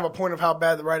I actually have a point of how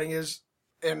bad the writing is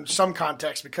in some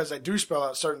context because they do spell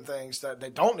out certain things that they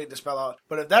don't need to spell out.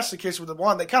 But if that's the case with the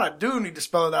wand, they kind of do need to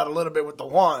spell it out a little bit with the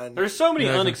wand. There's so many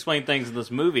unexplained things in this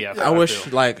movie. I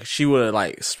wish like she would have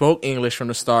like spoke English from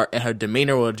the start, and her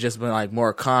demeanor would have just been like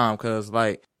more calm. Because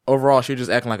like overall, she was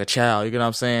just acting like a child. You get what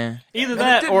I'm saying? Either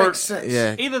that or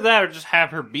yeah, or just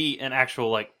have her be an actual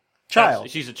like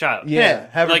child. She's a child. Yeah,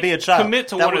 have her like, be a child. Commit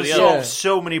to that one or would the solve other.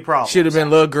 so many problems. She'd have been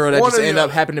a little girl that One just or the ended up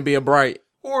other. happening to be a bright.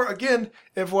 Or again,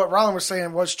 if what Ryland was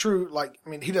saying was true, like, I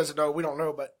mean, he doesn't know, we don't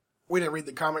know, but we didn't read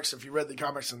the comics. If you read the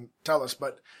comics, and tell us.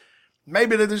 But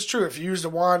maybe that is true. If you use the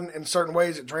wand in certain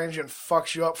ways, it drains you and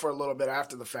fucks you up for a little bit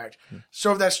after the fact.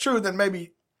 So if that's true, then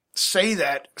maybe say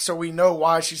that so we know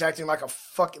why she's acting like a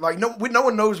fucking, like, no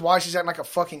one knows why she's acting like a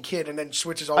fucking kid and then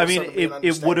switches all of a sudden.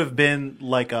 It would have been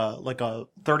like a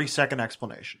 30-second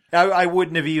explanation. I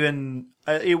wouldn't have even.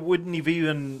 It wouldn't have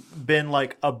even been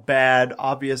like a bad,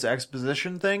 obvious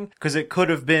exposition thing, because it could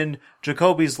have been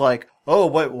Jacoby's like, "Oh,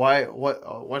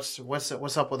 what's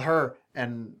up with her?"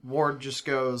 And Ward just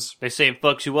goes, They say it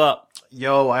fucks you up.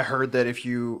 "Yo, I heard that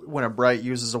when a bright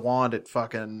uses a wand,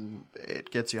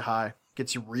 it gets you high,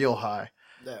 gets you real high."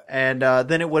 Yeah. And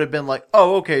then it would have been like,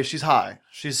 "Oh, okay, she's high.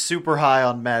 She's super high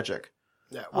on magic."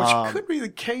 Yeah, which could be the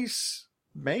case.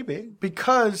 Maybe.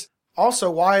 Because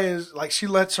also, why is, like, she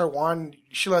lets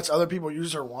other people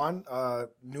use her wand,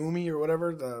 Numi or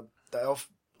whatever, the elf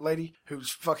lady who's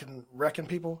fucking wrecking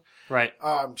people. Right.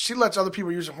 She lets other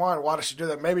people use a wand. Why does she do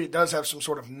that? Maybe it does have some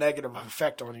sort of negative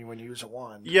effect on you when you use a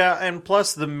wand. Yeah, and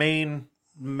plus the main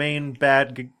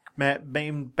bad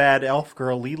elf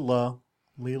girl, Leela.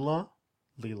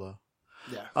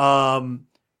 Yeah.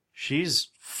 She's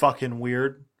fucking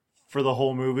weird for the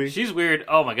whole movie. She's weird.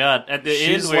 Oh my god. At the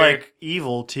She's end where like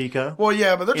evil Tika. Well,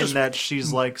 yeah, but they're in just that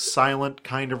she's like silent,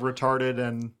 kind of retarded,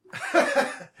 and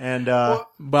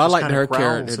But I like kinda her growls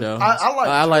character and- though.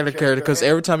 I like the character because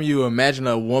every time you imagine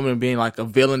a woman being like a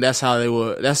villain, I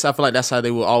feel like that's how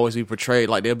they will always be portrayed.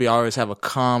 Like they'll always have a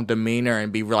calm demeanor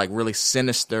and be like really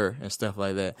sinister and stuff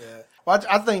like that. Yeah. Well,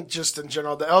 I think just in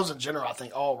general, the elves in general, I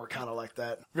think all were kind of like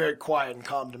that. Very quiet and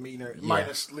calm demeanor,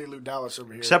 minus Leeloo Dallas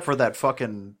over here. Except for that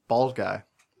fucking bald guy.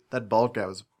 That bald guy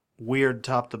was weird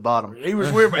top to bottom. He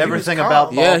was weird, but Everything he was about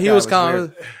calm. bald Yeah, he guy was kind weird.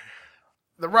 of.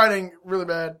 The writing, really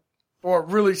bad. Or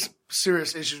really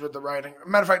serious issues with the writing.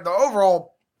 Matter of fact, the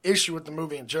overall issue with the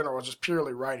movie in general was just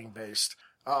purely writing based.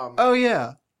 Oh,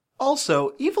 yeah.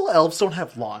 Also, evil elves don't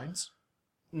have lines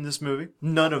in this movie.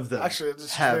 None of them Actually, this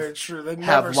is have, very true. They have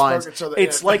never lines. spoke until the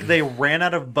it's end. like they ran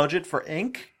out of budget for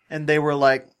ink, and they were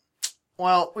like,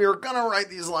 well, we were gonna write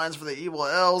these lines for the evil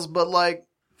elves, but like,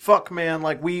 fuck, man,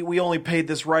 like we only paid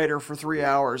this writer for 3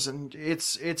 hours, and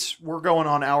we're going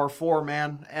on hour 4,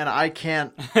 man, and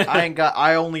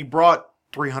I only brought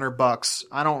 $300.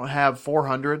 I don't have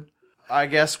 400. I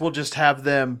guess we'll just have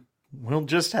them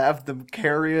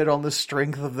carry it on the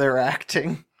strength of their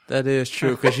acting. That is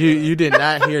true because you did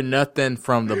not hear nothing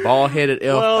from the bald headed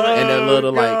elf and the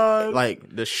little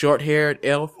like the short haired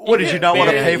elf. What, did you not want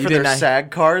to Yeah, pay you for did their not-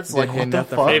 SAG cards? Like, didn't what hear the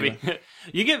nothing fuck? from maybe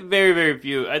you get very, very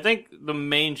few. I think the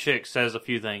main chick says a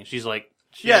few things. She's like,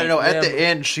 Yeah, no, at Yeah, the but-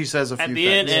 end, she says a few at the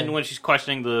things. end, and when she's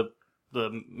questioning the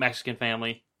Mexican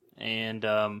family, and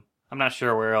I'm not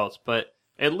sure where else, but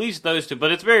at least those two.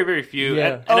 But it's very, very few.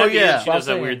 Yeah. And Oh, at the end, yeah. she does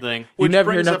that weird thing. You Which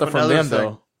never hear brings up nothing from another them thing.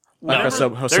 though. Like No, her they're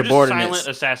just subordinates. silent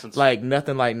assassins. Like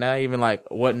nothing. Like not even like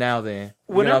what now then. You know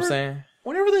what Whenever- I'm saying?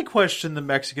 Whenever they question the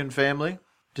Mexican family,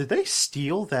 did they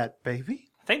steal that baby?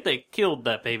 I think they killed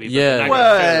that baby. But Yeah. they're not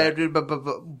gonna show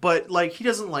that. But like he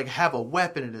doesn't like have a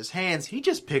weapon in his hands. He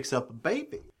just picks up a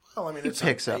baby. Well, I mean, He it's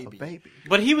picks a up a baby. baby.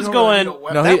 But he was You don't really going. need a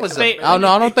weapon. No, That he was a they- I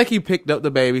don't think he picked up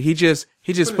the baby. He just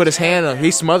put his hand up.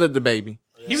 He smothered the baby.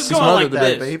 He was He going like smothered the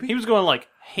this. baby. He was going like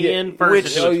hand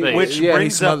first into his face. Which Yeah, he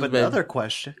brings up smothered the baby. another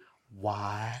question.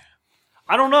 Why?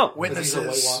 I don't know.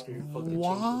 Witnesses.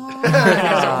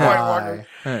 Why?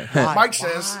 Mike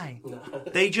says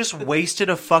They just wasted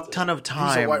a fuck ton of he's a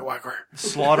time White Walker.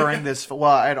 slaughtering this. Well,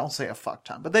 I don't say a fuck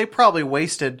ton, but they probably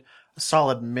wasted a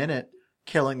solid minute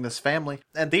killing this family.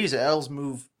 And these elves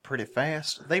move pretty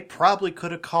fast. They probably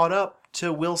could have caught up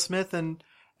to Will Smith and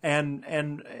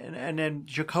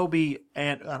Jacoby,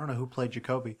 and I don't know who played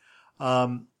Jacoby.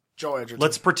 Joe Edgerton.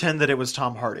 Let's pretend that it was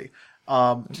Tom Hardy.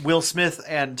 Will Smith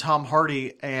and Tom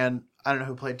Hardy, and I don't know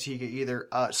who played Tika either.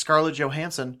 Scarlett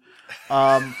Johansson,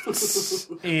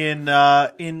 in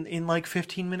like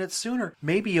 15 minutes sooner.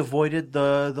 Maybe avoided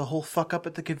the whole fuck up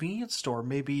at the convenience store.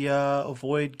 Maybe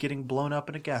avoid getting blown up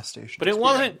in a gas station. But it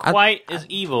wasn't quite as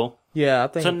evil Yeah, I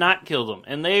think. to not kill them,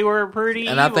 and they were pretty.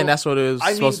 And evil. I think that's what it was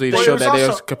supposed to be to Well, show there's that they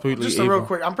also- was completely just a evil. real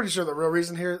quick. I'm pretty sure the real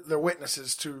reason here, they're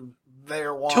witnesses to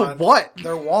their wand. To what?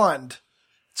 Their wand.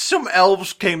 Some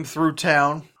elves came through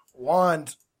town.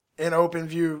 Wand in open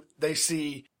view, they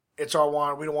see it's our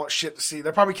wand. We don't want shit to see.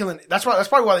 They're probably killing. That's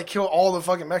probably why they kill all the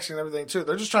fucking Mexicans and everything too.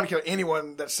 They're just trying to kill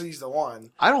anyone that sees the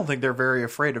wand. I don't think they're very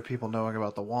afraid of people knowing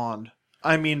about the wand.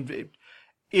 I mean,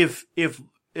 if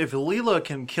Leela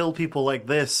can kill people like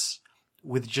this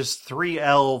with just 3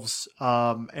 elves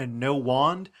and no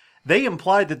wand, they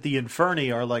implied that the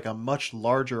Inferni are like a much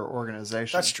larger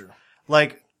organization. That's true.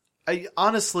 Like,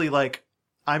 honestly,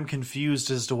 I'm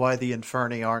confused as to why the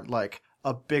Inferni aren't like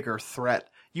a bigger threat.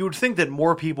 You would think that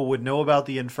more people would know about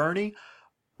the Inferni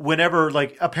whenever,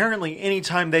 like, apparently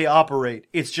anytime they operate,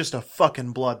 it's just a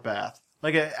fucking bloodbath.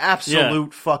 Like an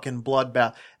absolute fucking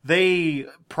bloodbath.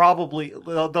 They'll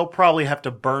probably have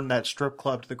to burn that strip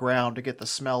club to the ground to get the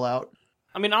smell out.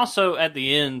 I mean, also at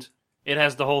the end, it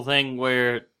has the whole thing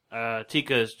where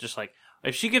Tika is just like,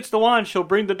 if she gets the wand, she'll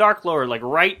bring the Dark Lord, like,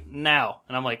 right now.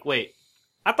 And I'm like, wait,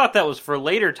 I thought that was for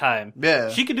later time. Yeah.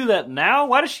 She could do that now?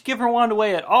 Why does she give her wand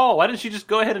away at all? Why didn't she just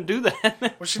go ahead and do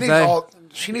that? Well,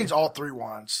 she needs all 3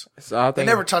 wands. So They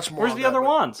never touch more. Where's the other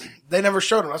wands? They never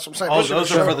showed them. That's what I'm saying. Oh, They should those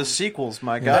have are showed for them. the sequels,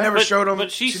 my They guy. never showed them.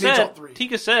 But she needs all said, 3.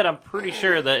 Tika said, I'm pretty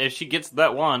sure that if she gets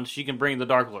that wand, she can bring the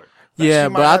Dark Lord. Yeah, she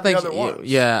might but I have the think other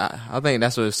ones. I think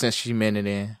that's what since she meant it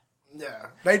in. Yeah,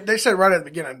 they said right at the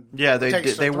beginning. Yeah, it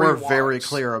takes they 3 were very wands.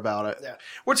 clear about it. Yeah,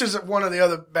 which is one of the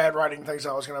other bad writing things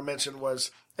I was going to mention was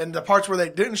in the parts where they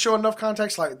didn't show enough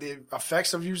context, like the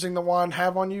effects of using the wand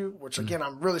have on you. Which again,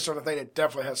 I'm really starting to think it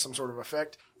definitely has some sort of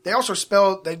effect. They also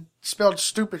spelled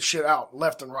stupid shit out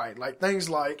left and right, like things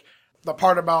like the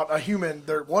part about a human.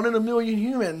 They're 1 in a million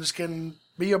humans can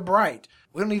be a bright.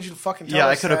 We don't need you to fucking tell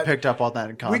us I could have that. picked up on that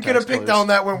in context. We could have picked please. on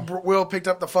that when Will picked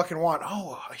up the fucking wand.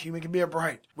 Oh, a human can be a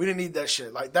bright. We didn't need that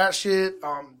shit. Like that shit.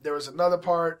 There was another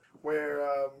part where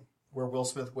Where Will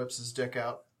Smith whips his dick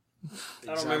out.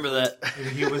 I don't remember that. And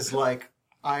he was like,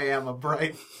 I am a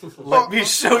bright. Let me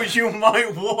show you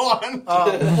my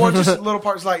wand. or just little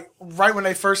parts like right when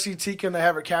they first see Tika and they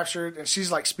have her captured and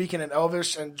she's like speaking in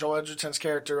Elvish and Joel Edgerton's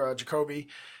character Jacoby.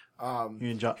 You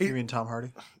mean Tom Hardy?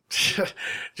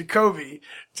 Jacoby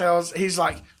he's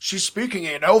like, she's speaking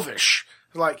in Elvish.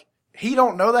 Like, he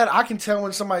don't know that. I can tell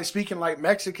when somebody's speaking like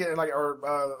Mexican, like,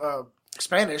 or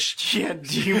Spanish. Yeah,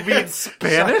 do you mean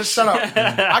Spanish? Shut up.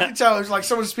 I can tell it's like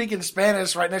someone's speaking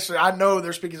Spanish right next to me. I know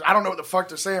they're speaking, I don't know what the fuck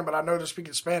they're saying, but I know they're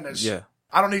speaking Spanish. Yeah.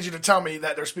 I don't need you to tell me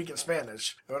that they're speaking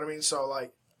Spanish. You know what I mean? So,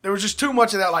 like, there was just too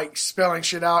much of that, like, spelling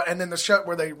shit out. And then the shut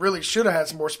where they really should have had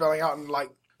some more spelling out. And, like,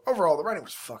 overall, the writing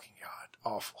was fucking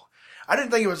awful. I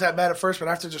didn't think it was that bad at first, but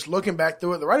after just looking back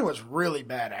through it, the writing was really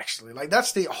bad, actually. Like,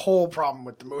 that's the whole problem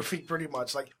with the movie, pretty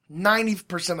much. Like,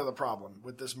 90% of the problem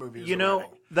with this movie is the writing.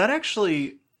 That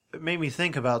actually made me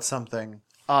think about something.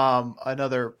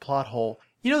 Another plot hole.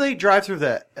 You know, they drive through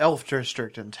the elf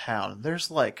district in town.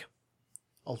 There's, like,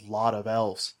 a lot of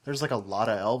elves. There's, like, a lot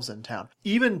of elves in town.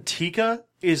 Even Tika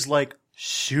is, like,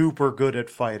 super good at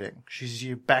fighting. She's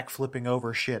backflipping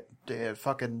over shit,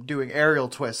 fucking doing aerial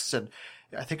twists, and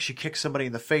I think she kicks somebody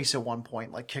in the face at one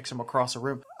point, like kicks him across a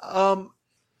room.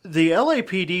 The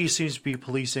LAPD seems to be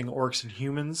policing orcs and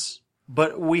humans,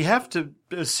 but we have to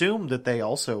assume that they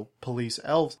also police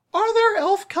elves. Are there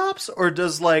elf cops, or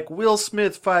does, like, Will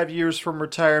Smith, 5 years from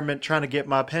retirement trying to get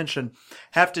my pension,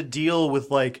 have to deal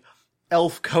with, like,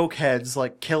 elf cokeheads,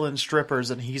 like, killing strippers,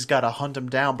 and he's got to hunt them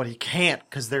down, but he can't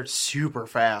because they're super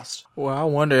fast? Well, I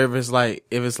wonder if it's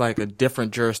like a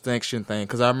different jurisdiction thing,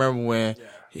 because I remember when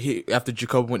after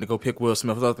Jacob went to go pick Will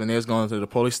Smith up and they was going to the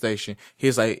police station,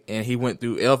 he's like, and he went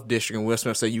through Elf District, and Will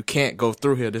Smith said, you can't go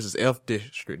through here. This is Elf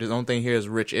District. The only thing here is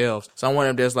rich elves. So I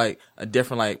wonder if there's like a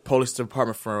different like police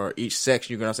department for each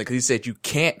section. You're gonna say, because he said you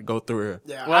can't go through here.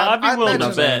 Yeah, Well, I'd be willing to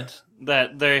imagine bet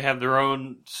that they have their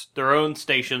own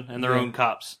station and their own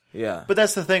cops. Yeah. But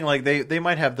that's the thing, like, they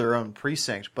might have their own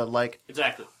precinct, but, like,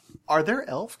 Exactly. are there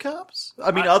elf cops?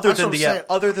 I mean, That's other what than I'm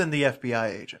saying. the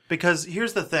FBI agent. Because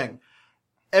here's the thing.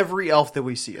 Every elf that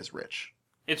we see is rich.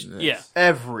 Yeah.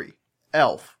 Every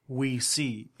elf we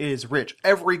see is rich.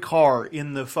 Every car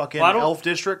in the fucking elf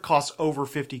district costs over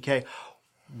 $50K.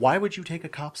 Why would you take a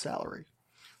cop's salary?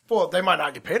 Well, they might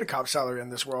not get paid a cop salary in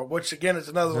this world, which again is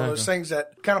another one of those things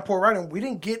that kind of poor writing. We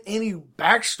didn't get any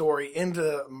backstory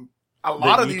into a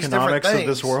lot of these different things. The economics of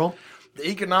this world? The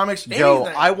economics, Yo,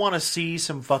 anything. I want to see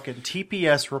some fucking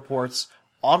TPS reports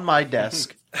on my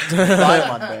desk by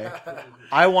Monday.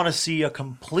 I want to see a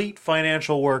complete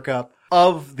financial workup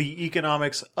of the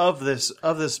economics of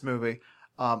this movie.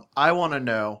 I want to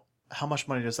know how much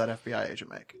money does that FBI agent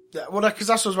make? Yeah, well, because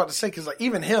that's what I was about to say. Because like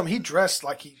even him, he dressed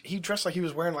like he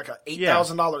was wearing like a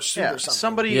 $8,000 suit or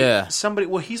something. Somebody.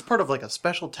 Well, he's part of like a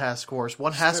special task force.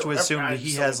 One has to assume that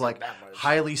he has like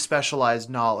highly specialized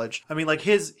knowledge. I mean, like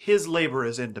his labor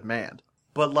is in demand.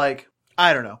 But like,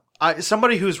 I don't know.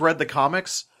 Somebody who's read the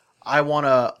comics, I want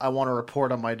a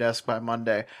report on my desk by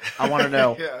Monday. I want to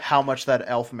know how much that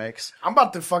elf makes. I'm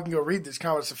about to fucking go read these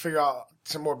comics to figure out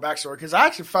some more backstory because I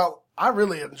actually felt I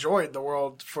really enjoyed the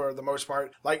world for the most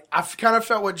part. Like I kind of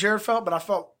felt what Jared felt, but I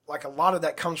felt like a lot of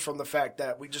that comes from the fact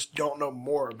that we just don't know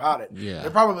more about it. Yeah,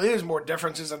 there probably is more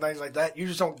differences and things like that. You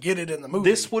just don't get it in the movie.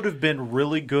 This would have been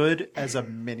really good as a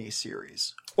mini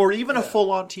series. Or even a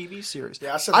full-on TV series.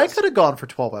 Yeah, I could have gone for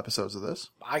 12 episodes of this.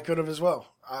 I could have as well.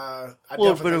 I a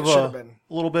little definitely should have been.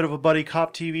 A little bit of a buddy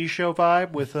cop TV show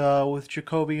vibe with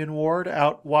Jacoby and Ward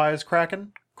out wise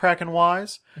cracking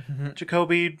wise.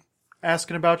 Jacoby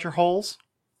asking about your holes.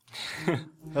 That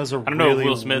was a really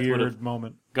Will Smith weird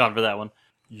moment. Gone for that one.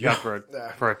 Gone for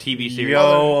a TV series.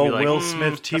 Yo, like, Will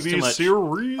Smith TV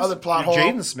series. Other plot hole.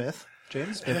 Jaden Smith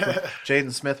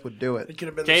would do it. It could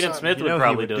have been Jaden Smith would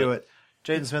probably do it.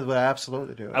 Jaden Smith would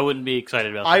absolutely do it. I wouldn't be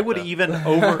excited about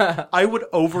that. I would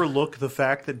overlook the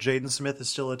fact that Jaden Smith is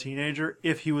still a teenager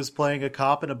if he was playing a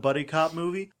cop in a buddy cop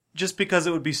movie, just because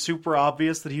it would be super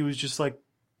obvious that he was just like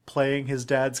playing his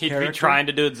dad's character. He'd be trying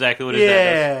to do exactly what his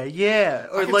dad does. Yeah.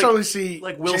 Or I can totally see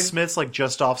like Will Smith's like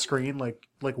just off screen, like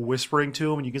whispering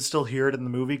to him, and you can still hear it in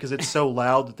the movie because it's so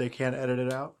loud that they can't edit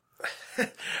it out.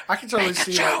 I can totally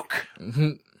see joke.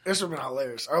 This would have been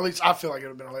hilarious. Or at least I feel like it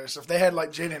would have been hilarious. If they had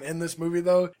like Jaden in this movie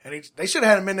though, and they should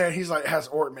have had him in there and he's like has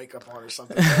orc makeup on or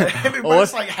something. But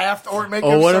it's like half the orc makeup.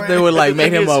 Or what if they would like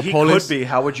make him a police? He could be.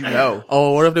 How would you know?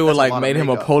 Or what if they would like made him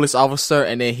a police officer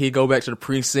and then he go back to the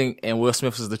precinct and Will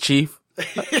Smith is the chief?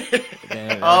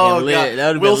 Man, God. That would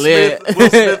have been lit. Will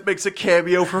Smith makes a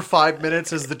cameo for 5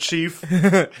 minutes as the chief.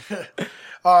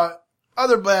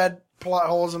 Other bad plot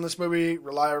holes in this movie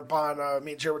rely upon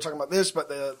me and Jared were talking about this, but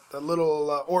the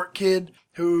little orc kid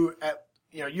who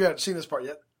you haven't seen this part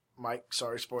yet, Mike.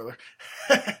 Sorry, spoiler.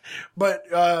 But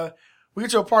we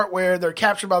get to a part where they're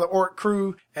captured by the orc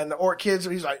crew and the orc kids.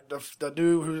 He's like the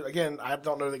dude who, again, I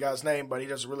don't know the guy's name, but he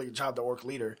does a really good job. The orc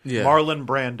leader, Marlon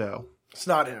Brando. It's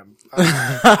not him.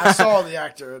 I saw the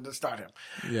actor. It's not him.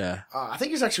 Yeah, I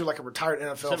think he's actually like a retired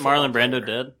NFL. Isn't Marlon Brando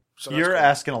dead? So you're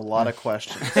asking a lot of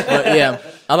questions. But yeah,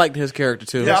 I liked his character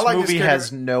too. Yeah, this movie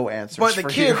has no answers. But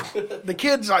the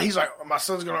kid's like, he's like, my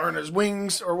son's gonna earn his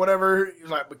wings or whatever. He's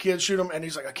like, but kids shoot him, and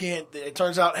he's like, I can't. It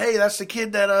turns out, hey, that's the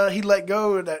kid that he let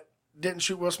go that didn't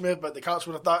shoot Will Smith, but the cops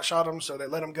would have thought shot him, so they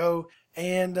let him go.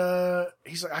 And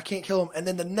he's like, I can't kill him. And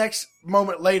then the next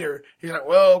moment later, he's like,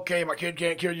 well, okay, my kid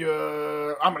can't kill you.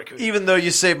 I'm gonna kill you. Even though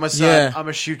you saved my son, I'm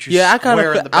gonna shoot you. Yeah, I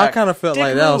kind of felt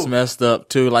like that was messed up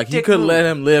too. Like you could let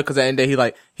him live because at the end of the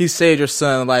day, he saved your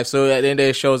son's life. So at the end of the day,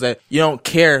 it shows that you don't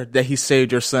care that he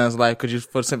saved your son's life because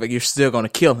for the simple fact you're still gonna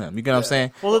kill him. You get what I'm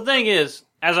saying? Well, the thing is,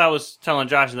 as I was telling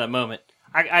Josh in that moment,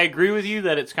 I agree with you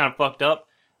that it's kind of fucked up.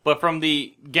 But from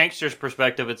the gangster's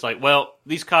perspective, it's like, well,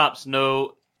 these cops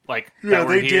know, like, that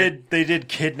we're here. They did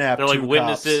kidnap. They're like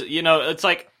witnesses. Cops. You know, it's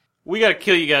like we got to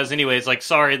kill you guys anyway. It's like,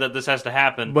 sorry that this has to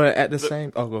happen. But at the same,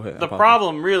 go ahead. The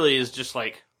problem really is just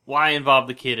like, why involve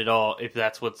the kid at all if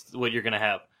that's what you're gonna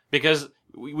have? Because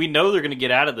we know they're gonna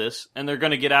get out of this, and they're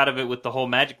gonna get out of it with the whole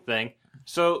magic thing.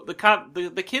 So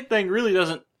the kid thing really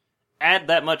doesn't add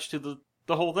that much to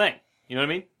the whole thing. You know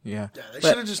what I mean? Yeah. They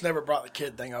should have just never brought the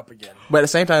kid thing up again. But at the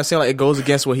same time, it seems like it goes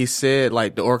against what he said.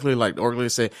 Like the orc leader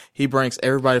said, he brings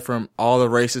everybody from all the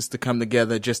races to come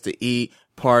together just to eat,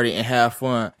 party, and have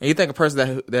fun. And you think a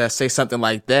person that say something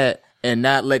like that and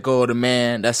not let go of the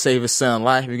man that saved his son's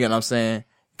life, you get what I'm saying?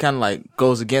 Kind of like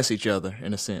goes against each other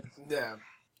in a sense. Yeah.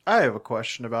 I have a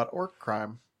question about orc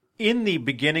crime. In the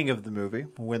beginning of the movie,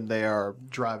 when they are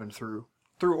driving through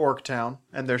Orc Town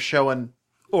and they're showing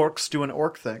orcs doing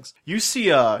orc things, you see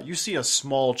a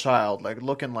small child, like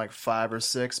looking like 5 or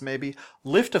 6 maybe,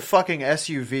 lift a fucking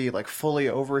SUV like fully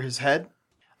over his head.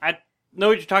 I know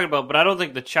what you're talking about, but I don't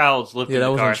think the child's lifting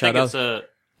the car. I think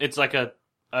it's like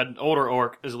an older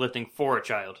orc is lifting for a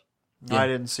child. Yeah. I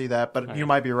didn't see that, but you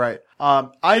might be right.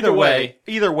 Either way,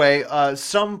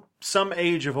 some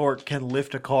age of orc can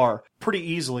lift a car pretty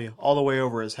easily all the way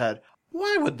over his head.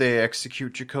 Why would they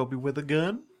execute Jacoby with a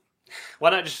gun?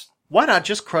 Why not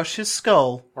just crush his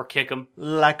skull? Or kick him.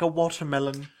 Like a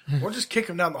watermelon. Or just kick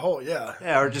him down the hole, yeah.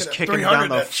 Yeah, or just kick him down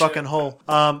the fucking hole.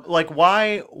 Like,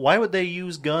 why would they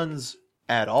use guns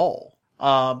at all?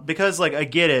 Because like I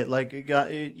get it, like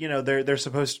they're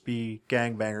supposed to be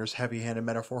gangbangers, heavy-handed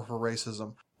metaphor for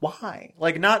racism. Why?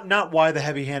 Like not why the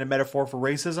heavy-handed metaphor for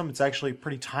racism. It's actually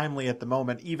pretty timely at the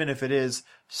moment, even if it is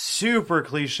super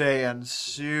cliche and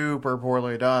super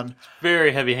poorly done.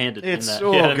 Very heavy-handed. It's in that.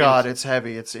 oh Yeah, god, it's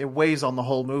heavy. It weighs on the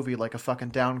whole movie like a fucking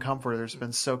down comforter that's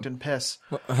been soaked in piss.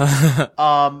 But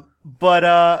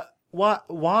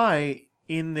why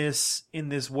in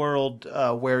this world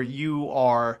where you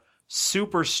are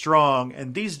super strong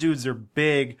and these dudes are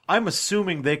big, I'm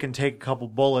assuming they can take a couple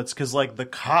bullets because like the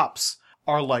cops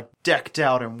are like decked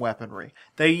out in weaponry.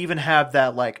 They even have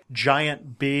that like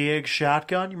giant big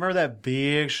shotgun. You remember that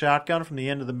big shotgun from the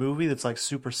end of the movie that's like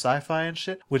super sci-fi and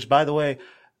shit? Which, by the way,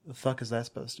 the fuck is that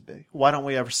supposed to be? Why don't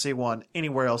we ever see one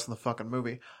anywhere else in the fucking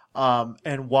movie?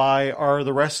 And why are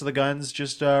the rest of the guns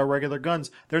just regular guns?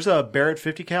 There's a Barrett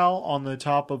 50 cal on the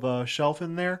top of a shelf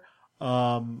in there.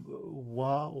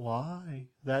 Why?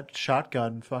 That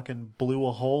shotgun fucking blew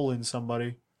a hole in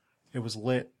somebody. It was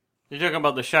lit. You're talking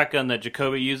about the shotgun that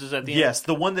Jacoby uses at the end? Yes,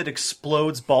 the one that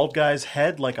explodes bald guy's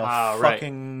head like a right.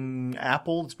 fucking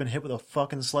apple that's been hit with a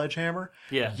fucking sledgehammer.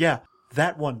 Yeah. Yeah,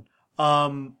 that one.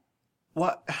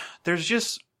 What?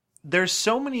 There's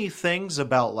so many things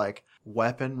about like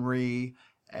weaponry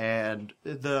and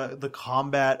the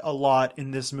combat a lot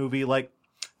in this movie. Like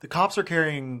the cops are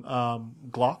carrying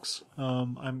Glocks.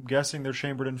 I'm guessing they're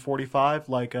chambered in .45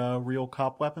 like real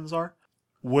cop weapons are.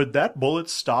 Would that bullet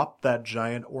stop that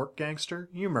giant orc gangster?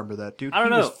 You remember that dude? I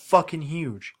don't He know. was fucking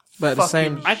huge. But at the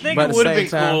same, I think but it at the would have same been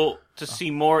time- cool to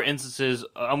see more instances.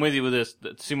 I'm with you with this.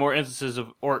 To see more instances of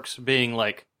orcs being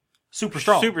like Super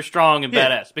strong. and Yeah.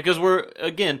 badass. Because we're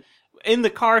again in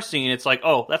the car scene. It's like,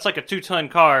 oh, that's like a 2-ton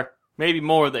car, maybe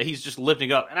more that he's just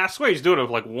lifting up, and I swear he's doing it with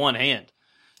like one hand.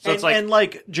 So it's like and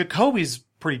like Jacoby's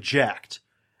pretty jacked.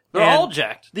 they're And- all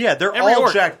jacked. Yeah, they're Every all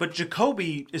orc. jacked, but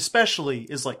Jacoby especially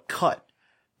is like cut.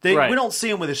 Right. We don't see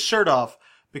him with his shirt off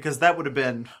because that would have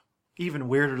been even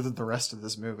weirder than the rest of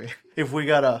this movie. If we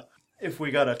got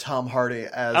a Tom Hardy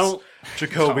as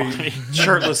Jacoby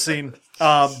shirtless scene.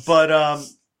 But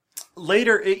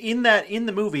later in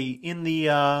the movie, in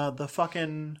the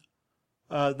fucking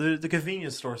the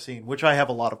convenience store scene, which I have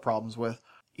a lot of problems with,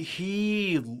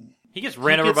 He gets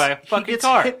ran over by a fucking he gets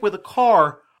car. hit with a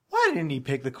car. Why didn't he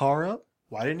pick the car up?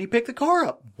 Why didn't he pick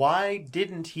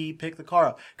the car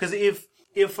up? Because if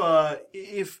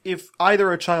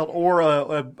either a child or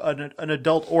an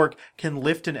adult orc can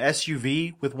lift an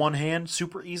SUV with one hand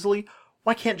super easily,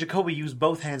 why can't Jacoby use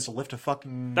both hands to lift a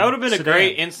fucking That would have been a sedan?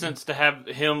 great instance to have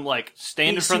him like stand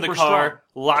in He's front of the super car,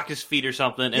 lock his feet or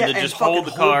something, and Yeah, then and just fucking hold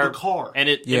the car, hold the car. and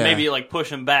it Yeah. maybe like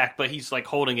push him back, but he's like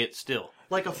holding it still.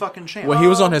 Like a fucking champ. Well, he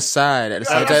was on his side at the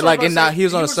same that's time. what Like, I was and about now to he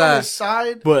was say. on his side.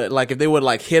 side. But like, if they would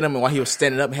like hit him and while he was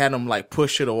standing up, had him like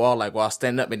push to the wall, like while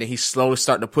standing up, and then he slowly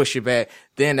started to push it back,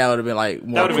 then that would have been like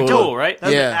more That would have been cool. cool, right?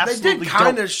 That'd be Yeah. They absolutely did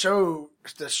kind dope. of show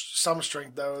some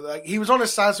strength though. Like he was on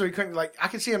his side, so he couldn't. Like I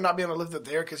could see him not being able to lift it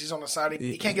there because he's on the side.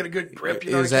 He can't get a good grip.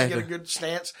 You know, Exactly. he can't get a good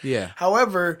stance. Yeah.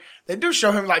 However, they do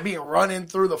show him like being running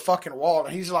through the fucking wall,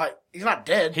 and he's like, he's not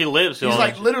dead. He lives. He's on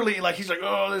like it. literally like he's like,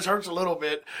 oh, this hurts a little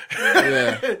bit.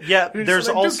 Yeah. Yeah, So there's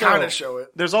they also kind of show it.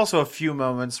 There's also a few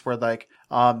moments where like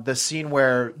the scene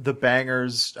where the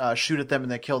bangers shoot at them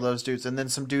and they kill those dudes, and then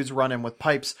some dudes run in with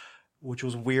pipes, which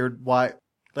was weird. Why?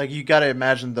 Like you got to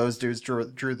imagine those dudes drew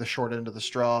the short end of the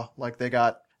straw. Like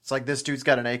it's like this dude's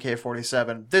got an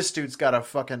AK-47, this dude's got a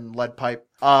fucking lead pipe.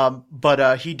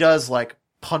 But he does like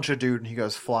punch a dude and he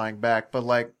goes flying back. But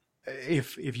like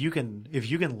if you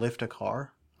can lift a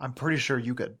car, I'm pretty sure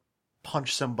you could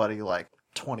punch somebody like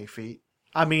 20 feet.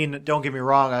 I mean, don't get me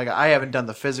wrong. I haven't done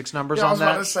the physics numbers Yeah, I on was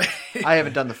about that. to say. I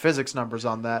haven't done the physics numbers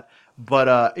on that.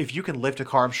 But if you can lift a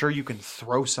car, I'm sure you can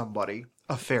throw somebody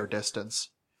a fair distance.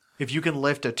 If you can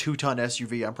lift a 2-ton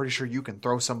SUV, I'm pretty sure you can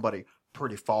throw somebody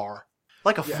pretty far.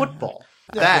 Like a football.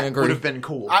 I That agree. would have been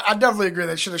cool. I definitely agree.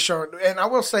 They should have shown, and I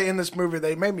will say in this movie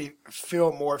they made me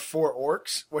feel more for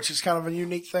orcs, which is kind of a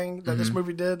unique thing that this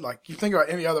movie did. Like you think about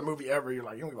any other movie ever, you're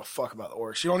like, you don't give a fuck about the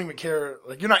orcs. You don't even care.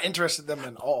 Like you're not interested in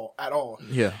them at all.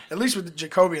 Yeah. At least with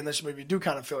Jacoby in this movie, you do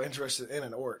kind of feel interested in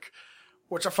an orc,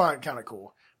 which I find kind of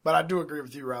cool. But I do agree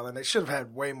with you, Ryland. They should have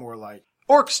had way more like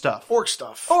Orc stuff. orc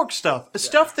stuff.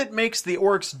 Stuff that makes the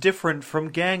orcs different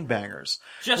from gangbangers.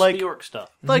 Just like, the orc stuff.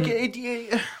 Like, like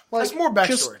It's more backstory.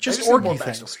 Just They just need more orky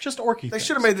things. backstory. Just orky They things.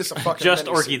 should have made this a fucking Just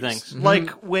miniseries. orky things. Like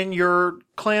when your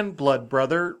clan blood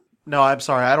brother. No, I'm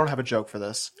sorry. I don't have a joke for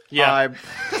this. Yeah.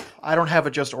 I don't have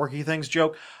a just orky things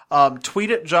joke.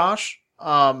 Tweet at Josh.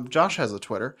 Josh has a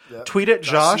Twitter. Yep. Tweet at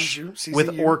Josh Josh sees you, sees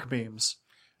with you. orc memes.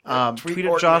 Tweet at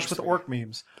orc Josh memes with to me. orc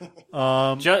memes.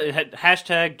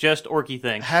 Hashtag just orky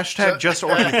things. Hashtag just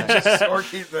orky things. Just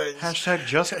orky things. Hashtag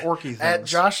just orky things. At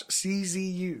Josh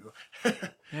CZU.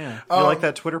 Yeah. You like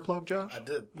that Twitter plug, Josh? I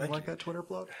did. You Thank like you. that Twitter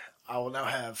plug? I will now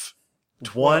have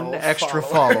 1 12 extra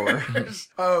follower. followers.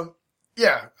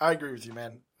 Yeah, I agree with you,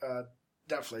 man.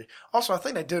 Definitely. Also, I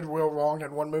think they did Will wrong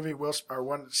in one movie,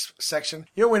 one section.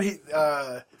 You know when he,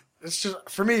 it's just,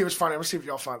 for me it was funny. Let's see if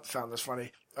y'all found this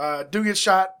funny. Dude gets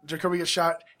shot, Jacoby gets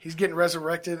shot, he's getting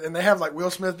resurrected, and they have like Will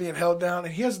Smith being held down,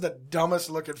 and he has the dumbest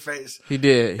looking face. He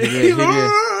did.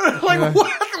 Like,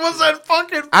 what was that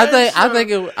fucking face? I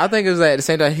think it was at the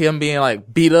same time him being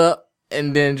like beat up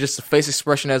and then just the face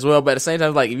expression as well. But at the same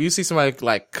time, like if you see somebody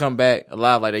like come back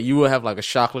alive like that, you will have like a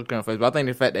shock look on your face. But I think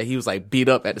the fact that he was like beat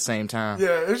up at the same time.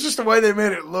 Yeah, it was just the way they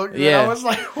made it look. Man. Yeah. I was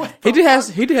like, what He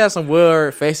the did have some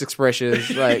weird face expressions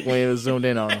like when it was zoomed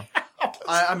in on him.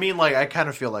 I mean, like, I kind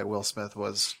of feel like Will Smith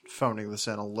was phoning this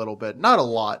in a little bit. Not a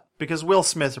lot, because Will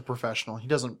Smith's a professional. He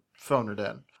doesn't phone it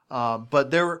in.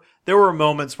 But there were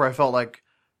moments where I felt like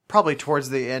probably towards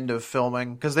the end of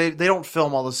filming, because they don't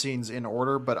film all the scenes in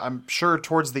order, but I'm sure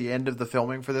towards the end of the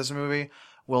filming for this movie,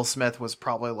 Will Smith was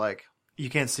probably like, You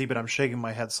can't see, but I'm shaking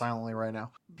my head silently right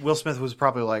now. Will Smith was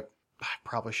probably like, I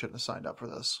probably shouldn't have signed up for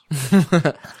this.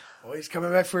 Well, he's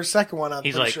coming back for a second one, I'm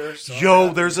He's pretty like, sure. So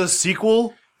Yo, there's a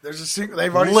sequel? there's a sequel.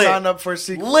 They've already Lit. signed up for a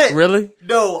sequel. Lit! Really?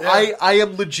 No, Yeah. I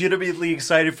am legitimately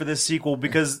excited for this sequel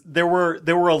because there were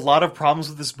a lot of problems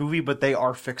with this movie, but they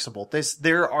are fixable.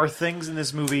 There are things in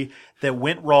this movie that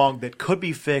went wrong that could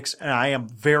be fixed, and I am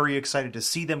very excited to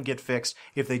see them get fixed.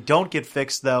 If they don't get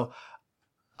fixed, though,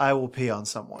 I will pee on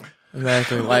someone.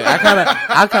 Exactly. Like I kind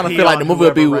of Pee feel like on the movie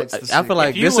would be. whoever writes the I feel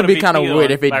like If you this would wanna be be kind of peed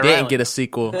weird on if it by didn't Ryland. get a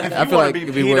sequel. I you feel wanna like be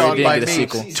it'd be peed weird if on it didn't by get a me,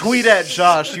 sequel. Tweet at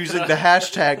Josh using the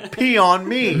hashtag pee on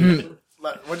me.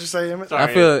 What'd you say, Emmitt? Sorry.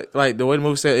 I feel like the way the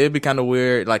movie said it'd be kind of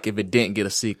weird, like if it didn't get a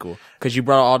sequel, because you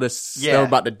brought all this Yeah. stuff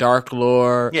about the Dark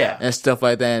Lord, Yeah. and stuff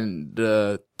like that, and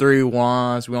the 3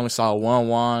 wands. We only saw 1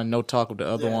 wand, no talk of the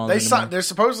other ones. They're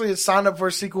supposedly signed up for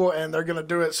a sequel and they're going to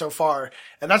do it so far.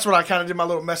 And that's what I kind of did my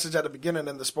little message at the beginning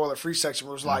in the spoiler free section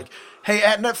was like, hey,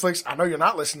 at Netflix, I know you're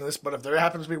not listening to this, but if there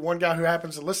happens to be one guy who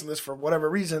happens to listen to this for whatever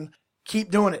reason,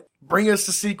 keep doing it. Bring us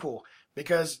the sequel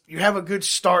because you have a good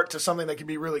start to something that can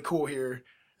be really cool here.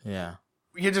 Yeah.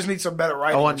 You just need some better I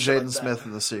writing. want and shit Jaden like Smith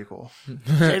in the sequel. that.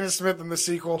 Jaden Smith in the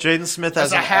sequel. Jaden Smith as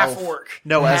as a an half elf. orc.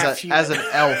 No, Half as an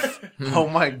elf. Oh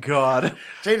my god.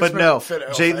 Jaden But Smith no, would fit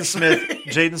elf, Jaden actually.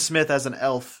 Jaden Smith as an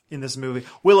elf in this movie.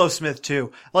 Willow Smith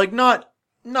too. Like not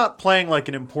playing like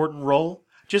an important role.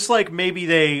 Just like maybe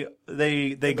they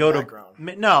go background.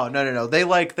 to no. They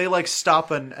like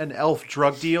stop an elf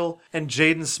drug deal and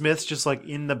Jaden Smith's just like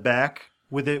in the back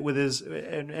with his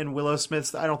and Willow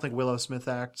Smith's. I don't think Willow Smith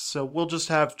acts, so we'll just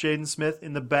have Jaden Smith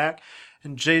in the back.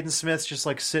 And Jaden Smith's just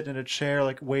like sitting in a chair,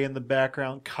 like way in the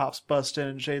background. Cops bust in,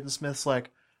 and Jaden Smith's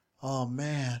like, "Oh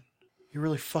man, you're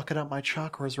really fucking up my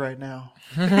chakras right now."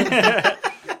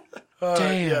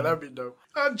 Damn. Yeah, that'd be dope.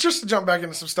 Just to jump back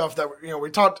into some stuff that, we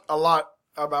talked a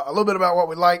little bit about what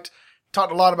we liked,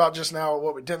 talked a lot about just now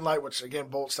what we didn't like, which again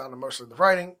bolts down to mostly the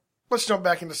writing. Let's jump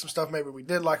back into some stuff maybe we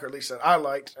did like, or at least that I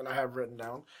liked, and I have written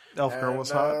down. Elf girl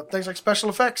was hot. Things like special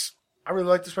effects. I really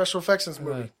liked the special effects in this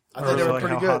movie. I think they were like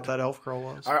pretty how good. hot that elf girl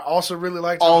was. I also really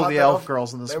liked All how the hot elf that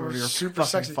girls in this they were movie are super fucking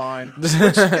sexy. fine. Which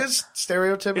is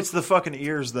stereotypical. It's the fucking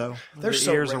ears, though. They're the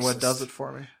so ears are what racist. does it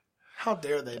for me. How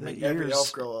dare they make The every ears.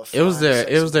 elf girl a It was fine, their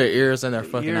sexy ears and their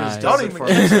fucking ears eyes. does Don't it even for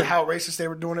get me. into how racist they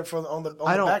were doing it on the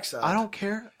backside. I don't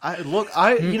care.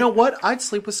 You know what? I'd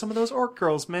sleep with some of those orc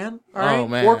girls, man. All right, Oh,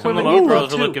 man. orc Some of women those need love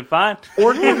girls are too. looking fine.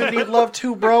 Orc women need love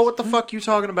too, bro. What the fuck you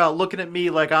talking about? Looking at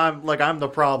me like I'm the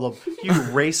problem. You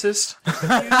racist. You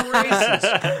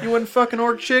racist. You wouldn't fucking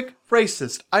orc chick?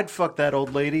 Racist. I'd fuck that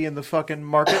old lady in the fucking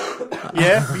market.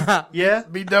 Yeah? Yeah?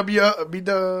 B-O-W.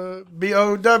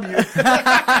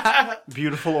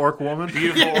 Beautiful orc woman.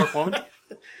 Beautiful orc woman.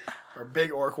 Or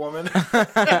big orc woman.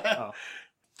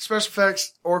 Special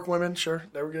effects, orc women, sure,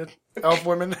 they were good. Elf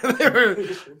women, they were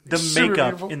The super makeup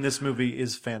beautiful. in this movie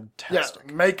is Yeah,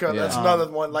 fantastic. makeup, that's another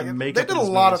one. Like, the they makeup did in a this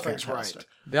lot movie of is things fantastic. right.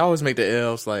 They always make the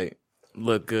elves like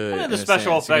look good. Yeah, in the a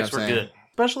special sense, you know effects what were I'm saying? good.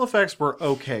 Special effects were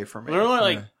okay for me. They're only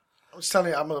like I was telling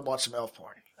you, I'm going to watch some elf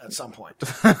porn at some point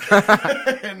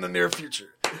in the near future.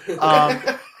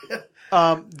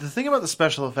 The thing about the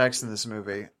special effects in this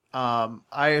movie,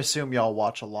 I assume y'all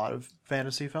watch a lot of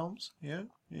fantasy films. Yeah,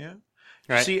 yeah.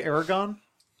 right. See Aragon?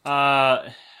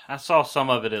 I saw some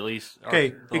of it at least. Okay,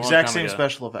 a long exact time same ago.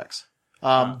 special effects.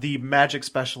 The magic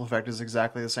special effect is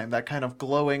exactly the same. That kind of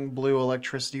glowing blue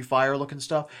electricity fire looking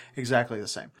stuff, exactly the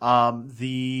same.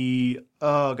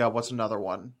 Oh god, what's another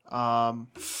one?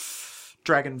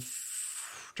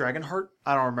 Dragonheart?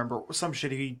 I don't remember. Some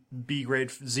shitty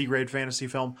B-grade, Z-grade fantasy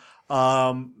film.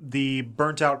 The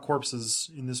burnt out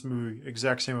corpses in this movie,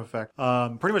 exact same effect.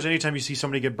 Pretty much anytime you see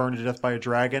somebody get burned to death by a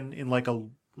dragon in like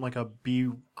a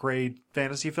B-grade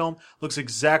fantasy film, looks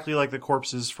exactly like the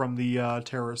corpses from the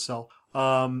terrorist cell.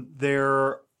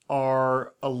 There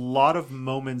are a lot of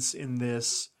moments in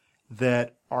this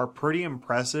that are pretty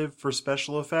impressive for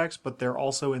special effects, but they're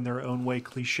also in their own way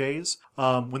cliches.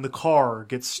 When the car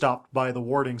gets stopped by the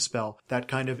warding spell, that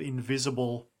kind of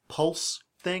invisible pulse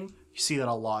thing, you see that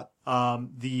a lot.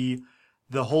 The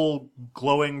whole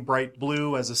glowing bright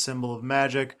blue as a symbol of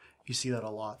magic, you see that a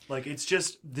lot. Like, it's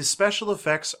just, the special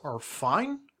effects are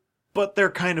fine, but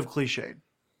they're kind of cliched.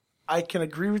 I can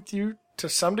agree with you to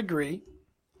some degree.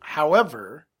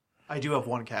 However, I do have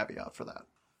one caveat for that.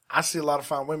 I see a lot of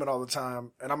fine women all the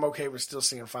time, and I'm okay with still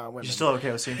seeing fine women. You're still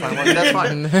okay with seeing fine women? That's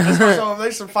fine. So if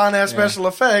there's some fine-ass special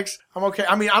effects, I'm okay.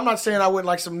 I mean, I'm not saying I wouldn't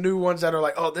like some new ones that are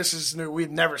like, oh, this is new. We've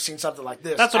never seen something like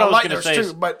this. That's what I was like gonna those say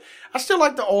too, but I still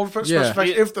like the old special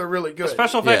effects if they're really good. The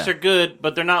special effects are good,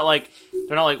 but they're not like,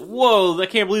 whoa, I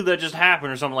can't believe that just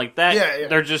happened or something like that. Yeah.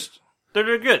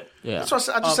 They're good. Yeah. That's what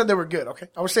I just said they were good, okay?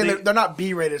 I was saying they're not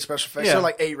B-rated special effects. They're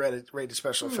like A-rated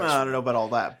special effects. I don't know about all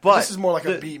that. But this is more like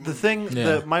a B movie. The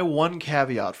thing, my one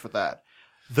caveat for that,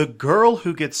 the girl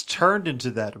who gets turned into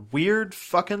that weird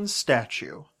fucking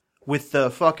statue with the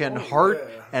fucking heart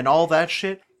and all that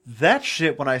shit,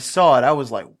 when I saw it, I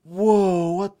was like,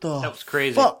 whoa, what the That was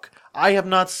crazy. fuck? I have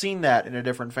not seen that in a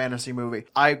different fantasy movie.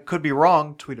 I could be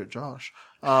wrong. Tweet at Josh.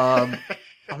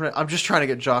 I'm just trying to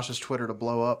get Josh's Twitter to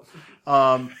blow up.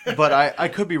 But I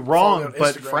could be wrong.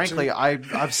 But frankly, too.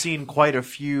 I've seen quite a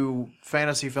few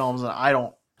fantasy films, and I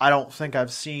don't think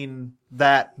I've seen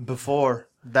that before.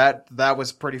 That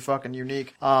was pretty fucking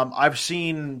unique. I've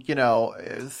seen,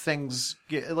 things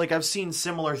like I've seen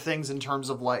similar things in terms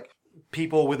of like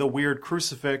people with a weird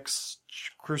crucifixion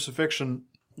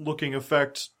looking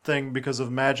effect thing because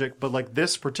of magic, but like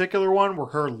this particular one where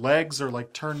her legs are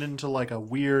like turned into like a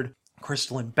weird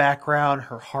crystalline background,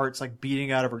 her heart's like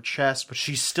beating out of her chest, but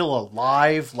she's still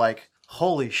alive. Like,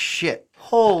 holy shit.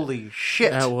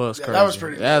 That was crazy. That was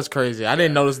pretty good. That was crazy. I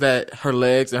didn't notice that her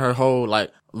legs and her whole like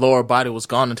lower body was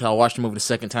gone until I watched the movie the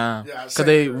second time. Yeah, because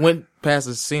they went past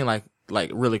the scene like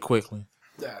really quickly.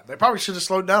 Yeah, they probably should have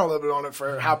slowed down a little bit on it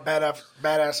for how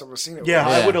badass of a scene it was. Yeah,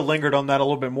 I would have lingered on that a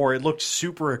little bit more. It looked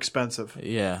super expensive.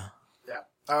 Yeah.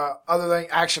 Other than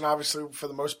action, obviously, for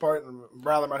the most part, and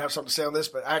Ryland might have something to say on this,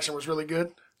 but action was really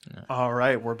good. Yeah. All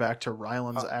right, we're back to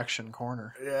Ryland's action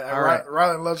corner. Yeah, all right.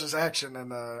 Ryland loves his action,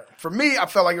 and for me, I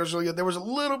felt like it was really good. There was a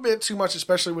little bit too much,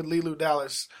 especially with Leeloo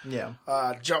Dallas. Yeah,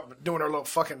 doing her little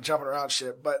fucking jumping around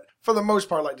shit. But for the most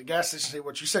part, like the gas station scene,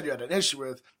 what you said you had an issue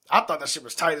with, I thought that shit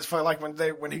was tight as fuck. Like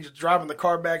when he was driving the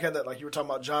car back, had that like you were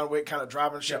talking about John Wick kind of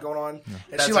driving shit going on, and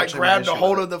That's she like actually grabbed my a issue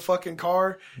hold with of the fucking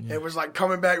car and was like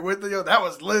coming back with it. Yo, that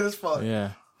was lit as fuck.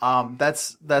 Yeah.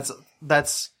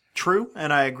 That's true,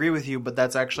 and I agree with you, but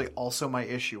that's actually also my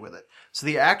issue with it. So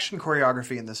the action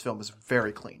choreography in this film is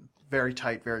very clean, very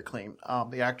tight, very clean.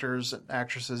 The actors and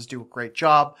actresses do a great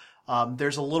job.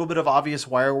 There's a little bit of obvious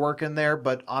wire work in there,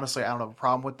 but honestly, I don't have a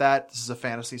problem with that. This is a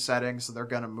fantasy setting, so they're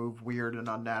going to move weird and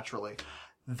unnaturally.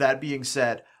 That being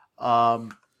said,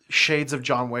 shades of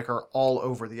John Wick are all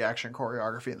over the action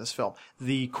choreography in this film.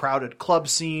 The crowded club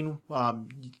scene,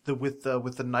 with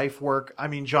the knife work. I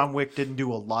mean, John Wick didn't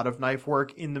do a lot of knife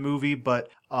work in the movie, but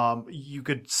you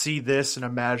could see this and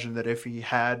imagine that if he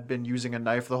had been using a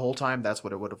knife the whole time, that's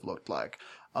what it would have looked like.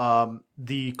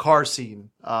 The car scene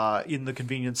in the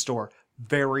convenience store,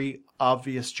 very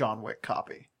obvious John Wick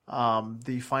copy.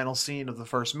 The final scene of the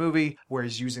first movie, where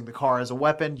he's using the car as a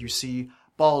weapon, you see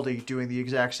Baldy doing the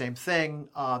exact same thing.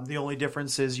 The only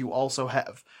difference is you also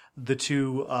have the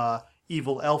two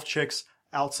evil elf chicks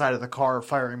outside of the car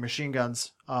firing machine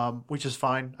guns, which is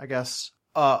fine, I guess.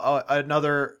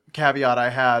 Another caveat I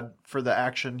had for the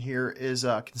action here is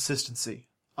consistency.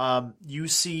 You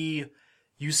see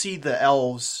the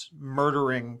elves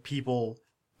murdering people,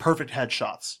 perfect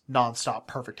headshots, nonstop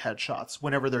perfect headshots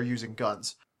whenever they're using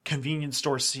guns. Convenience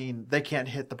store scene, they can't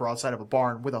hit the broadside of a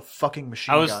barn with a fucking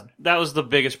machine gun. That was the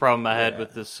biggest problem I had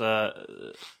with this.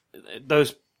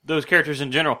 Those characters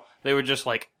in general, they were just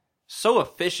like so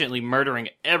efficiently murdering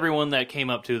everyone that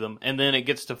came up to them, and then it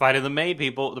gets to fighting the main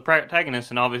people, the protagonists,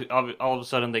 and all of a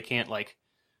sudden they can't like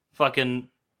fucking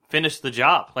finish the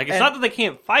job. Like it's not that they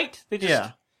can't fight; they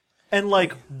just And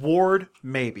like Ward,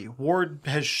 maybe Ward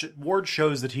Ward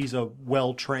shows that he's a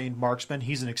well-trained marksman.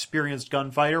 He's an experienced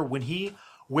gunfighter. When he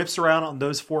whips around on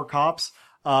those 4 cops,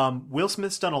 Will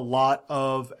Smith's done a lot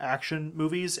of action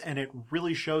movies, and it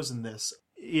really shows in this.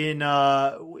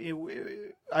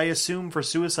 I assume for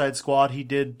Suicide Squad, he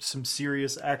did some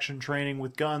serious action training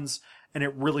with guns, and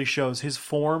it really shows. His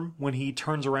form when he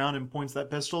turns around and points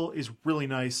that pistol is really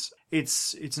nice.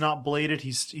 It's not bladed.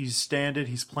 He's standed.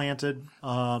 He's planted.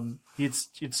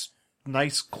 It's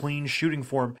nice, clean shooting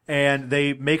form, and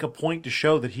they make a point to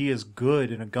show that he is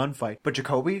good in a gunfight. But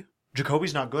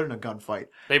Jacoby's not good in a gunfight.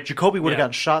 Jacoby would have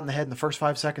gotten shot in the head in the first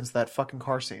 5 seconds of that fucking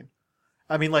car scene.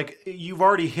 I mean, like, you've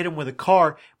already hit him with a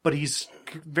car, but he's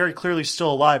very clearly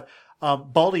still alive.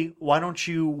 Baldy, why don't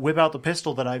you whip out the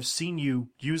pistol that I've seen you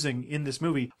using in this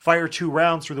movie, fire 2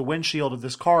 rounds through the windshield of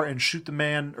this car, and shoot the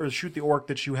man, or shoot the orc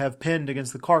that you have pinned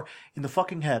against the car in the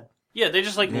fucking head. Yeah, they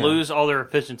just, lose all their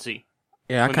efficiency.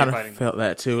 Yeah, I kind of felt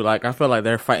that too. Like, I felt like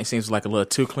their fighting scenes were a little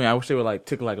too clean. I wish they would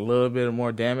took a little bit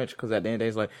more damage, because at the end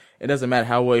of the day, it doesn't matter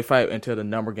how well you fight until the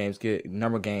number games gets on you. You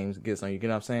know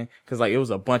what I'm saying? Because it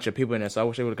was a bunch of people in there, so I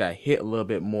wish they would have got hit a little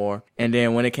bit more. And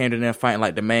then when it came to them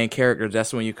fighting the main characters,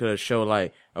 that's when you could have showed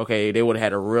okay, they would have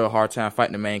had a real hard time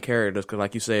fighting the main characters, because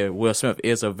like you said, Will Smith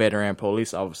is a veteran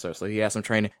police officer, so he has some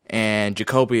training. And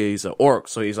Jacoby is an orc,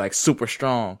 so he's super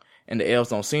strong. And the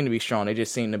elves don't seem to be strong; they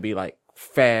just seem to be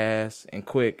fast and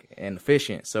quick and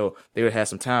efficient, so they would have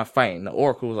some time fighting. The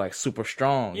orc was super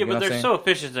strong. Yeah, but they're so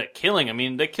efficient at killing. I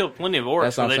mean, they kill plenty of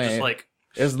orcs, so they just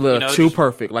it's a little too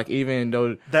perfect. Even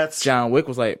though John Wick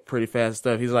was pretty fast and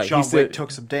stuff, he's John Wick took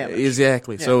some damage.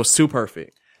 Exactly, yeah. So it's too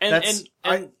perfect.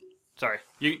 Sorry,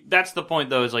 that's the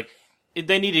point though. Is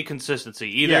they needed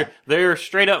consistency. Either they're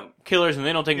straight up killers and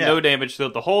they don't take no damage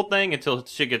throughout the whole thing until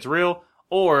shit gets real,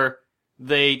 or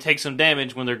they take some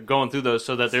damage when they're going through those,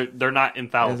 so that they're not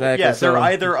infallible. Exactly. Yeah, they're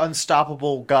either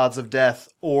unstoppable gods of death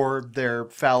or they're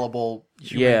fallible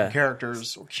human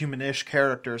characters, or human-ish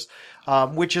characters,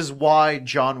 which is why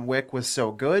John Wick was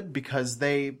so good, because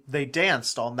they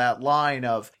danced on that line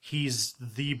of he's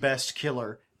the best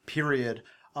killer, period.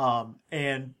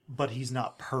 But he's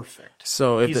not perfect.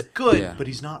 So he's good, but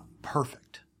he's not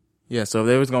perfect. Yeah, so if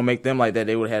they was gonna make them like that,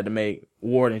 they would have had to make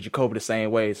Ward and Jacoby the same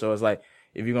way. So it's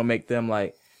if you're gonna make them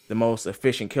the most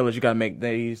efficient killers, you gotta make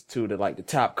these two the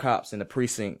top cops in the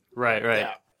precinct. Right.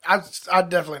 Yeah. I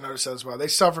definitely noticed that as well. They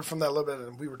suffered from that a little bit,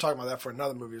 and we were talking about that for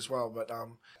another movie as well. But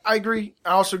I agree. I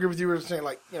also agree with you with saying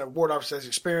Ward obviously has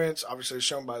experience, obviously is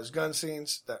shown by his gun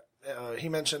scenes that he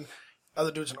mentioned.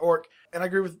 Other dude's an orc, and I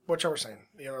agree with what y'all were saying.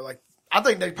 I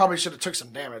think they probably should have took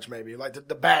some damage, maybe.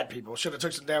 The bad people should have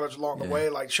took some damage along the way,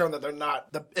 showing that they're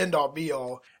not the end all be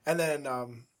all. And then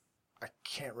I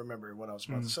can't remember what I was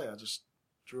about to say. I just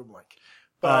drew a blank.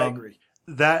 But I agree.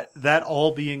 That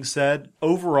all being said,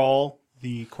 overall,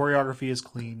 the choreography is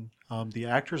clean. The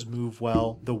actors move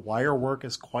well. The wire work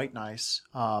is quite nice.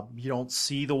 You don't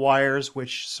see the wires,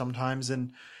 which sometimes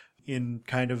in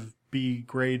kind of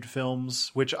B-grade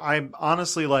films, which I'm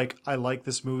honestly I like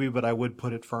this movie, but I would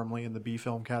put it firmly in the B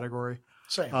film category.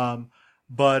 Same.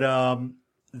 There's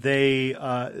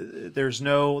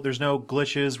no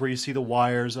glitches where you see the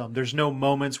wires. There's no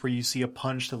moments where you see a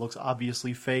punch that looks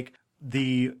obviously fake.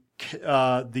 The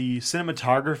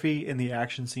cinematography in the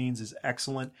action scenes is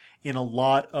excellent. In a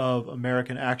lot of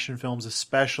American action films,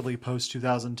 especially post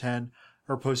 2010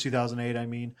 or post 2008, I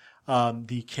mean,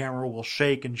 the camera will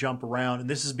shake and jump around, and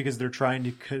this is because they're trying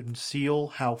to conceal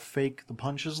how fake the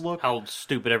punches look. How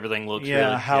stupid everything looks.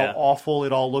 Yeah, how awful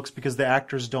it all looks, because the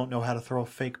actors don't know how to throw a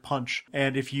fake punch.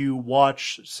 And if you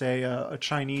watch, say, a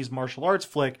Chinese martial arts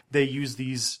flick, they use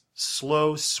these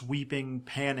slow, sweeping,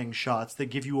 panning shots that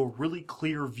give you a really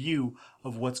clear view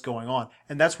of what's going on.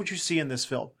 And that's what you see in this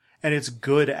film. And it's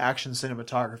good action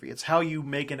cinematography. It's how you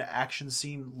make an action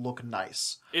scene look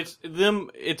nice. It's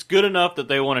good enough that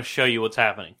they want to show you what's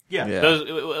happening. Yeah.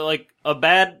 A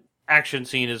bad action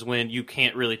scene is when you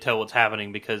can't really tell what's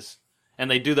happening,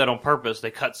 and they do that on purpose. They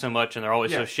cut so much and they're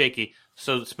always so shaky.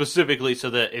 So specifically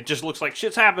so that it just looks like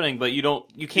shit's happening, but you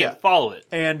can't follow it.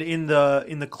 And in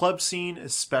the club scene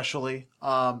especially,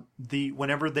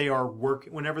 whenever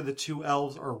the two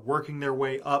elves are working their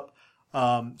way up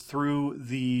through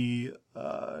the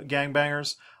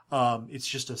gangbangers, it's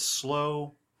just a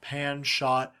slow pan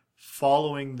shot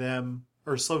following them,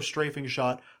 or slow strafing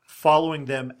shot following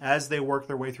them as they work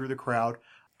their way through the crowd,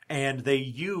 and they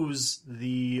use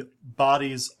the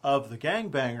bodies of the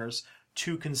gangbangers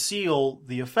to conceal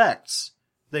the effects.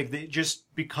 They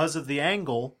just, because of the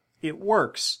angle, it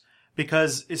works.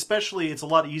 Because especially it's a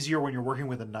lot easier when you're working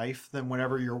with a knife than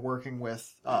whenever you're working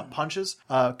with punches.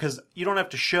 Because you don't have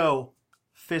to show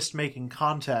fist making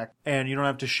contact, and you don't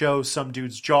have to show some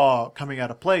dude's jaw coming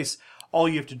out of place. All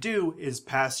you have to do is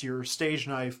pass your stage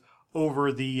knife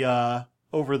over the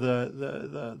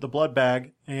blood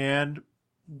bag, and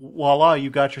voila, you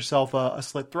got yourself a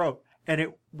slit throat. And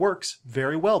it works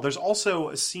very well. There's also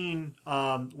a scene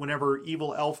whenever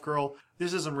evil elf girl,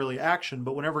 this isn't really action,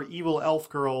 but whenever evil elf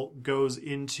girl goes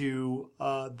into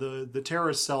the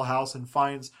terrorist cell house and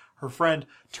finds her friend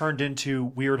turned into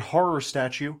weird horror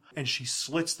statue, and she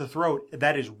slits the throat,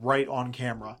 that is right on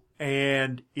camera.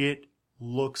 And it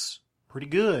looks pretty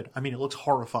good. I mean, it looks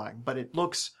horrifying, but it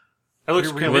looks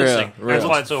convincing. Real. That's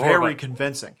why it's so very horrifying.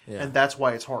 convincing. Yeah. And that's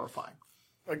why it's horrifying.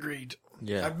 Agreed.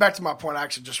 Yeah. Back to my point, I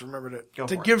actually just remembered it. Go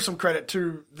To for it. give some credit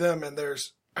to them, and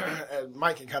there's, and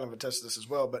Mike can kind of attest to this as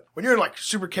well, but when you're in like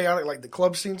super chaotic, like the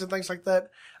club scenes and things like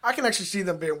that, I can actually see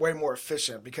them being way more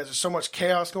efficient because there's so much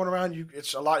chaos going around.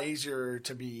 It's a lot easier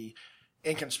to be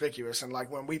inconspicuous. And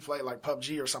like when we play like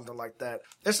PUBG or something like that,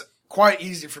 it's quite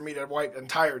easy for me to wipe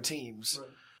entire teams. Right.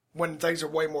 When things are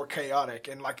way more chaotic.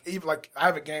 And like, even like, I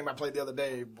have a game I played the other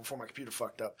day before my computer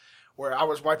fucked up, where I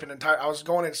was I was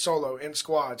going in solo in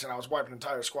squads, and I was wiping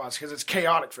entire squads because it's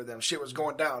chaotic for them. Shit was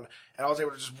going down, and I was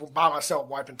able to just by myself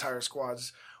wipe entire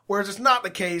squads. Whereas it's not the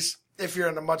case if you're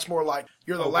in a much more like,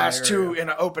 you're the Open last area. two in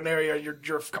an open area,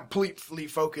 you're completely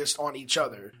focused on each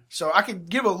other. So I can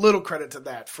give a little credit to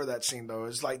that for that scene though.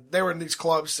 It's like they were in these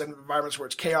clubs and environments where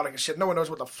it's chaotic and shit. No one knows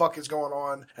what the fuck is going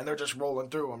on, and they're just rolling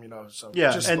through them, you know. So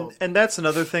Yeah, just a little- and that's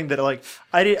another thing that like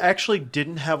actually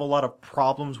didn't have a lot of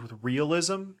problems with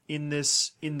realism in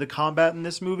the combat in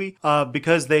this movie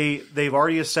because they've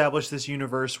already established this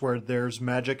universe where there's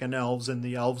magic and elves, and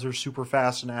the elves are super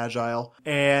fast and agile.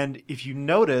 And if you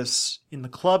notice in the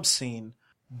club scene,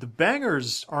 the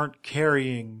bangers aren't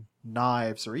carrying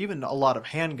knives or even a lot of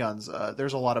handguns.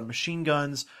 There's a lot of machine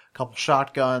guns, a couple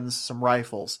shotguns, some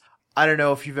rifles. I don't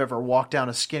know if you've ever walked down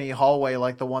a skinny hallway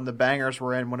like the one the bangers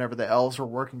were in whenever the elves were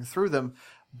working through them,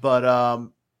 but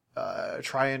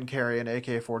try and carry an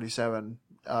AK-47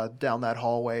 down that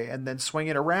hallway and then swing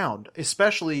it around,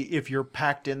 especially if you're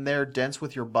packed in there dense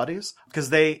with your buddies. Because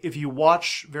if you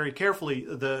watch very carefully,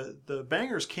 the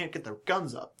bangers can't get their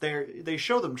guns up. They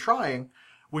show them trying,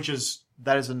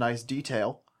 that is a nice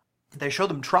detail. They show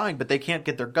them trying, but they can't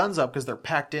get their guns up because they're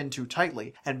packed in too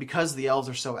tightly. And because the elves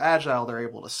are so agile, they're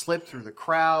able to slip through the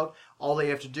crowd. All they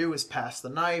have to do is pass the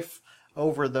knife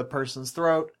over the person's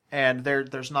throat, and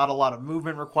there's not a lot of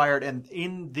movement required. And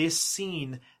in this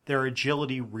scene, their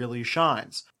agility really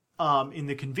shines. In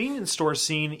the convenience store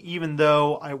scene, even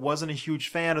though I wasn't a huge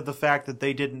fan of the fact that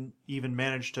they didn't even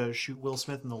manage to shoot Will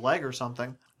Smith in the leg or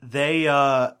something,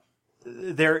 they're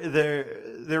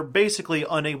basically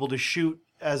unable to shoot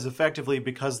as effectively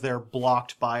because they're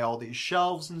blocked by all these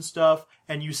shelves and stuff.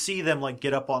 And you see them like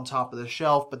get up on top of the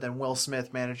shelf, but then Will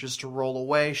Smith manages to roll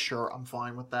away. Sure, I'm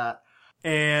fine with that.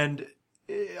 And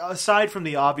aside from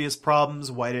the obvious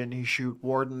problems, why didn't he shoot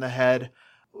Ward in the head?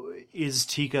 Is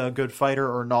Tika a good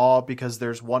fighter or not? Because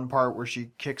there's one part where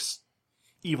she kicks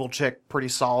evil chick pretty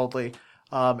solidly,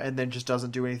 and then just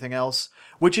doesn't do anything else.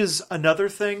 Which is another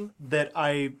thing that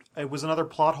it was another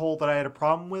plot hole that I had a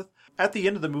problem with. At the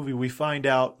end of the movie, we find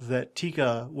out that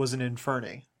Tika was an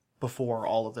Inferni before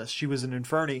all of this. She was an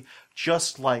Inferni,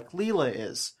 just like Leela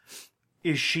is.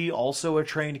 Is she also a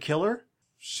trained killer?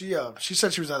 She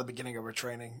said she was at the beginning of her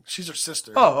training. She's her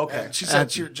sister. Oh, okay. And she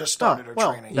said she just started her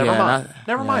training. Never Yeah, mind.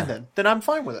 Never mind then. Then I'm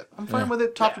fine with it. I'm fine with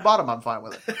it. Top to bottom, I'm fine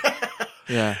with it.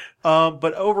 Yeah.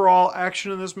 But overall,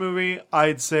 action in this movie,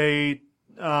 I'd say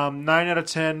 9 out of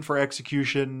 10 for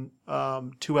execution, 2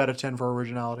 out of 10 for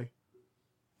originality.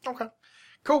 Okay.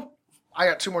 Cool. I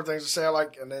got two more things to say I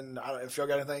like, and then if y'all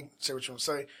got anything, say what you want to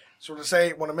say. So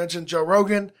I want to mention Joe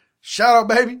Rogan. Shout out,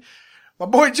 baby. My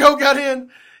boy Joe got in.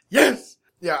 Yes.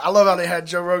 Yeah, I love how they had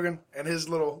Joe Rogan and his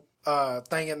little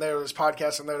thing in there, his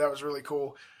podcast in there. That was really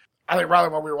cool. I think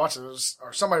Ryland, while we were watching it,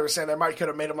 or somebody was saying they might could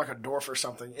have made him like a dwarf or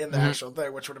something in the actual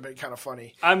thing, which would have been kind of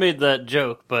funny. I made that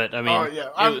joke, but I mean... Oh,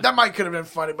 yeah. That might could have been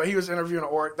funny, but he was interviewing an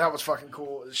orc. That was fucking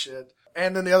cool as shit.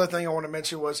 And then the other thing I want to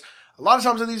mention was a lot of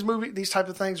times in these type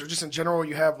of things, or just in general,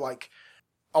 you have like,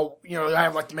 they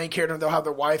have like the main character, and they'll have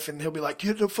their wife, and he'll be like,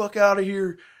 get the fuck out of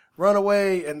here. Run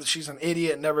away, and she's an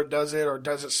idiot, never does it, or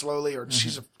does it slowly, or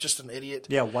she's just an idiot.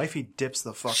 Yeah, wifey dips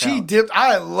the fuck out. She dipped.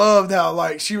 I loved how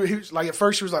like he was like at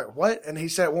first she was like what, and he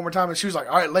said it one more time, and she was like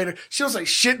all right later. She was like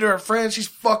shit to her friends. She's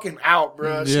fucking out,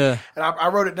 bro. Yeah. And I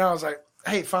wrote it down. I was like,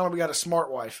 hey, finally we got a smart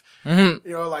wife.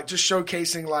 Mm-hmm. Like just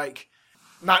showcasing like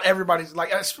not everybody's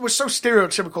like it was so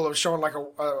stereotypical of showing like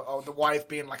the wife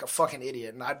being like a fucking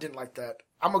idiot, and I didn't like that.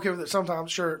 I'm okay with it sometimes,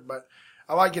 sure, but.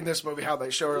 I like in this movie how they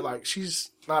show her like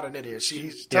she's not an idiot.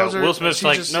 She tells her Will Smith's she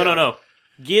like, just, no.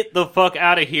 Get the fuck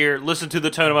out of here. Listen to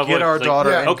the tone of my voice. Get our It's daughter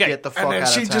like, and okay. get the fuck And then out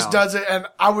she of town. just does it, and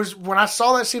when I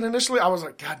saw that scene initially, I was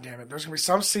like, God damn it! There's gonna be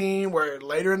some scene where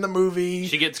later in the movie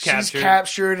She gets she's captured.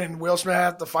 captured, and Will Smith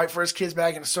has to fight for his kids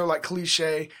back, and it's so like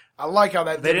cliche. I like how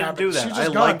that They didn't happen. do that. She's I just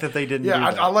like gone. that they didn't Yeah,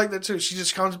 do that. I like that too. She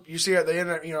just comes. You see her at the end,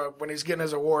 when he's getting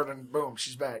his award, and boom,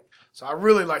 she's back. So I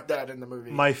really like that in the movie.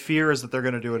 My fear is that they're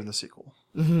going to do it in the sequel.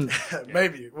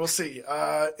 Maybe we'll see.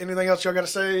 Anything else y'all got to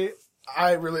say?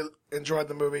 I really enjoyed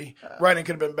the movie. Writing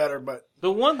could have been better, but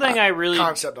The one thing I really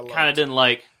concept I liked. kind of didn't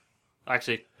like,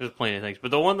 actually, there's plenty of things,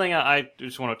 but the one thing I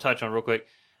just want to touch on real quick,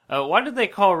 why did they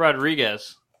call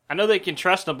Rodriguez? I know they can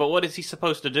trust him, but what is he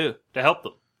supposed to do to help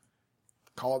them?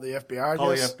 call the FBI. Call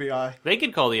the yes. FBI. They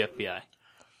could call the FBI.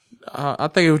 I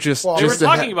think it was just Well, They were just to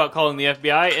talking about calling the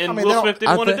FBI, and I mean, Will they Smith don't-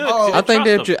 didn't want to do it. 'cause he I didn't think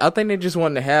trust them. I think they just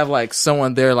wanted to have like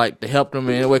someone there like to help them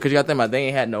in any way because you got to think about they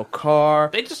ain't had no car.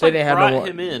 They just didn't have brought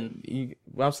him in.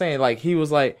 I'm saying like he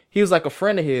was like a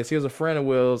friend of his. He was a friend of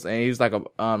Will's, and he was like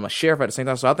a sheriff at the same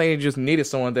time. So I think he just needed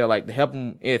someone there like to help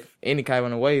him if any kind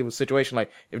of way was situation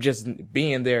like if just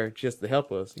being there just to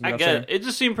help us. You know I what I'm get saying? it. It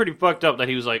just seemed pretty fucked up that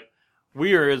he was like,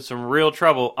 we are in some real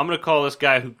trouble. I'm going to call this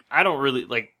guy who I don't really,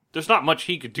 like, there's not much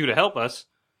he could do to help us.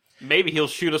 Maybe he'll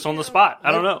shoot us on the spot.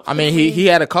 I don't know. I mean, he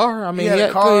had a car. I mean, He had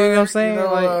a car, you know what I'm saying? you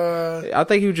know, like, I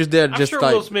think he was just there I'm just sure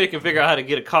like. Will Smith can figure out how to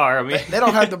get a car. I mean, They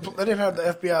don't have they didn't have the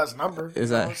FBI's number.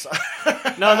 Is that- So-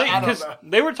 no, I don't because know.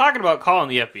 they were talking about calling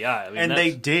the FBI. I mean, And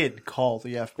that's- they did call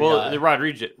the FBI. well, the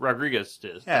Rodriguez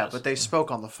did. Yeah, yes. but they spoke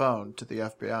on the phone to the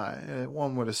FBI.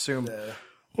 One would assume.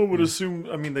 One would assume,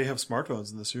 I mean, they have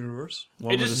smartphones in this universe.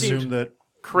 One It would just assume seems that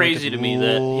crazy they to could me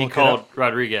that he look it called up.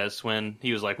 Rodriguez when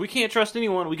he was like, "We can't trust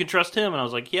anyone. We can trust him." And I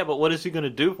was like, "Yeah, but what is he going to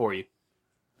do for you?"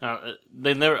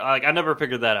 They never, like, I never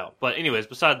figured that out. But anyways,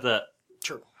 besides that,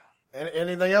 True.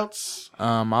 Anything else?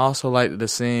 I also liked the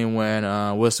scene when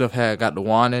Will Smith had got the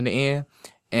wand in the end,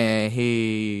 and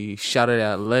he shouted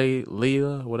at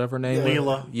Leela, whatever her name was.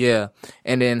 Leela. Yeah,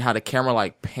 and then how the camera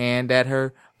like panned at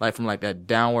her, like from like that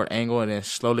downward angle, and then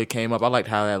slowly came up. I liked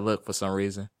how that looked for some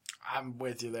reason. I'm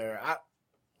with you there.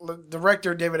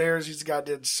 Director David Ayers, he's the guy who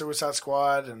did Suicide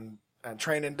Squad and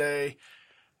Training Day,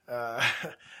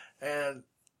 and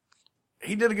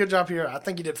he did a good job here. I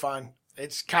think he did fine.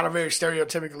 It's kind of very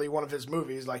stereotypically one of his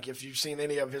movies. Like if you've seen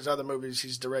any of his other movies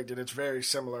he's directed, it's very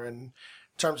similar in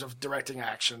terms of directing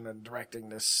action and directing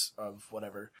this of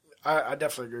whatever. I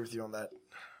definitely agree with you on that.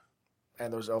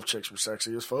 And those elf chicks were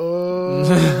sexy as fuck.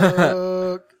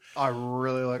 I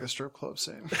really like a strip club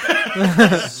scene.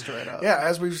 Straight up. Yeah,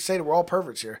 as we've stated, we're all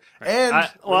perverts here. And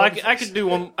I could do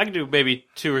one. I could do maybe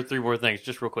 2 or 3 more things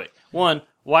just real quick. One,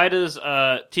 why does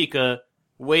Tika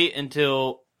wait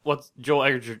until what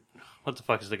the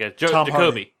fuck is the guy? Tom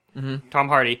Jacoby. Mm-hmm. Tom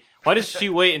Hardy. Why does she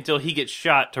wait until he gets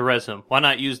shot to res him? Why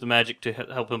not use the magic to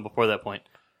help him before that point?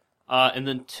 And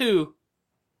then 2,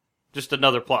 just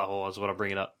another plot hole is what I'm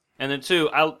bringing up. And then 2,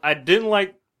 I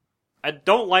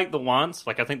don't like the wands.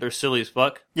 Like, I think they're silly as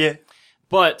fuck. Yeah.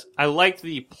 But I like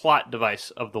the plot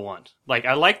device of the wand. Like,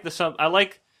 I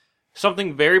like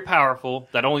something very powerful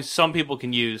that only some people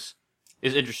can use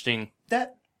is interesting.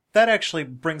 That actually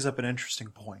brings up an interesting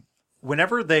point.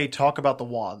 Whenever they talk about the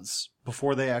wands,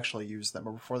 before they actually use them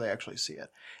or before they actually see it,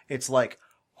 it's like,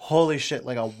 holy shit,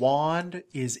 like a wand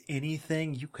is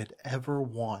anything you could ever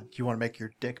want. You want to make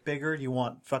your dick bigger? You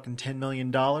want fucking $10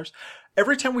 million?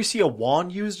 Every time we see a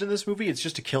wand used in this movie, it's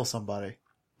just to kill somebody.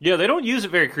 Yeah, they don't use it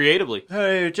very creatively.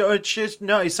 Hey, it's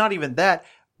not even that.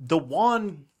 The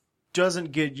wand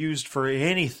doesn't get used for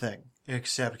anything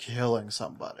except killing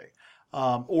somebody.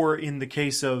 Or in the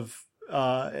case of,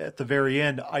 at the very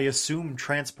end, I assume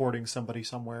transporting somebody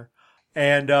somewhere.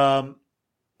 And,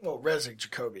 Resig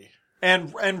Jacoby.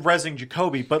 and resing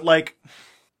Jacoby, but like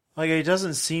it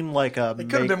doesn't seem like a They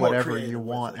could've make been more whatever creative you with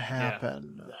want it.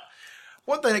 happen.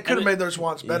 One thing that could have And made those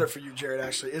wands better for you, Jared,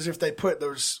 actually, is if they put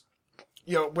those,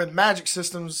 with magic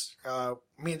systems,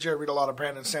 me and Jared read a lot of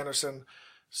Brandon Sanderson,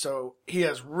 so he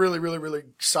has really, really, really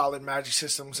solid magic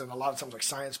systems and a lot of times like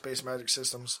science-based magic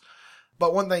systems.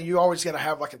 But one thing, you always got to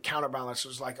have like a counterbalance.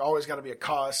 There's like always got to be a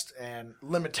cost and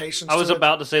limitations I was to it.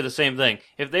 about to say the same thing.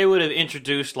 If they would have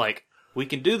introduced, like, we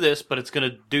can do this, but it's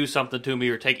going to do something to me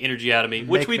or take energy out of me,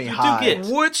 which Make we me do high. get.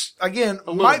 Which, again,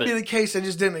 A little might bit. be the case. They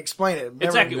just didn't explain it. Never-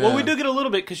 Exactly. Yeah. Well, we do get a little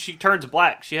bit because she turns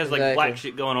black. She has, like, Exactly. black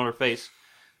shit going on her face.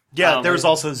 Yeah, there's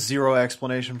also zero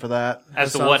explanation for that.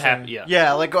 As to what what I'm saying. happened. Yeah.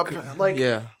 Yeah, like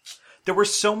Yeah. there were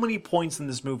so many points in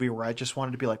this movie where I just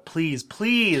wanted to be like, please,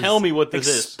 Tell me what this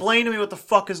is. Explain to me what the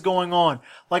fuck is going on.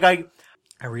 Like I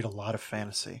read a lot of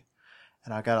fantasy,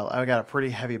 and I got a pretty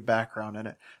heavy background in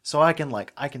it, so I can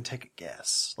take a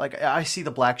guess. Like I see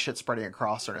the black shit spreading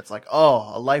across her, and it's like,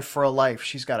 oh, a life for a life.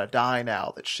 She's got to die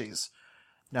now that she's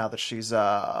res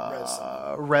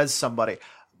somebody.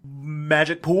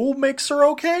 Magic pool makes her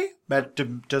okay?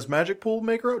 Does magic pool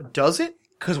make her? Does it?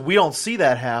 Because we don't see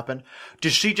that happen.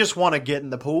 Does she just want to get in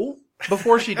the pool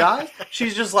before she dies?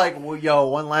 She's just like, well, yo,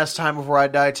 one last time before I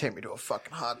die, take me to a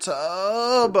fucking hot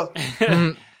tub.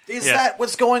 Is that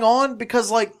what's going on?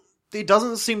 Because, like, it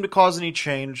doesn't seem to cause any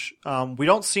change. We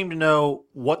don't seem to know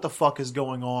what the fuck is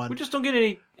going on. We just don't get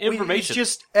any information.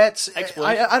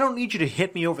 I don't need you to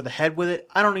hit me over the head with it.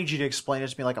 I don't need you to explain it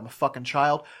to me like I'm a fucking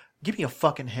child. Give me a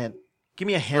fucking hint. Give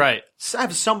me a hint. Right.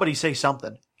 Have somebody say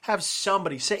something. Have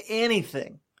somebody say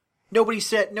anything. Nobody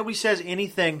says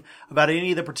anything about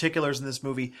any of the particulars in this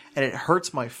movie, and it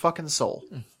hurts my fucking soul.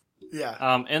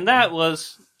 Yeah. And that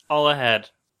was all I had.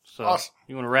 So Awesome.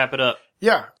 You want to wrap it up?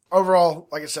 Yeah. Overall,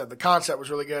 like I said, the concept was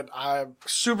really good. I'm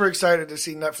super excited to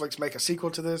see Netflix make a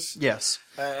sequel to this. Yes.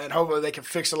 And hopefully they can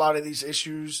fix a lot of these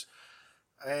issues,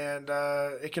 and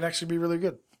it can actually be really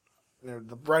good. You know,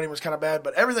 the writing was kind of bad,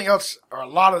 but everything else, or a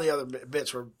lot of the other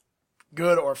bits, were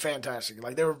good or fantastic.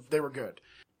 Like they were good.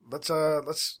 Let's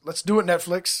do it,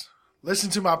 Netflix. Listen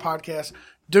to my podcast.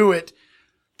 Do it.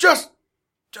 Just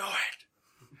do it.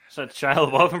 Is that Shia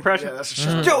LaBeouf impression? Yeah, that's a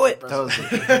shit. Do it! That was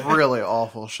a really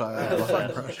awful Shia LaBeouf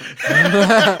impression.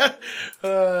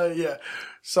 Yeah.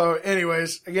 So,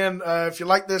 anyways, again, if you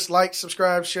like this, like,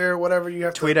 subscribe, share, whatever you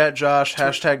have Tweet at Josh,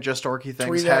 hashtag just orky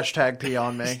things, hashtag pee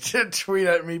on me. Tweet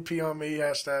at me, pee on me,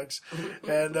 hashtags.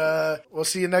 And we'll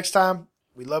see you next time.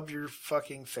 We love your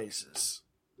fucking faces.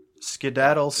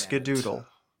 Skedaddle, skedoodle.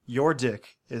 Your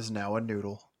dick is now a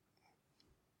noodle.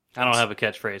 I don't have a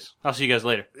catchphrase. I'll see you guys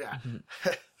later. Yeah.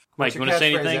 Mike, you want to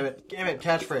say anything? Emmitt,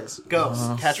 catchphrase. Go.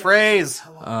 Catchphrase.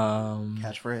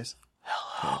 Catchphrase.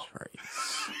 Catchphrase.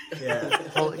 Yeah.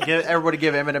 Everybody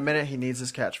give Emmitt a minute. He needs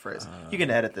his catchphrase. You can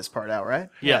edit this part out, right?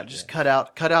 Yeah. Just cut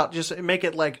out. Just make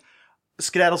it like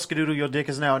skedaddle, skedoodle, your dick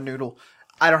is now a noodle.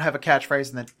 I don't have a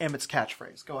catchphrase, and then Emmitt's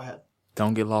catchphrase. Go ahead.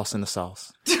 Don't get lost in the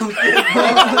sauce.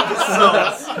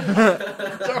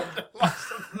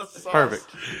 Perfect.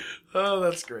 Oh,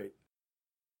 that's great.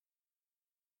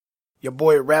 Your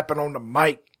boy rapping on the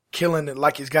mic, killing it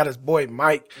like he's got his boy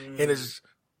Mike in his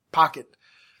pocket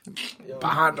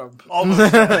behind him.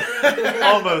 Almost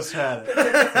had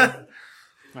it.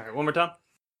 All right, one more time.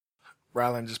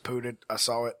 Ryland just pooed it. I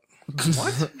saw it.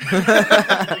 What?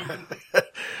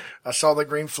 I saw the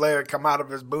green flare come out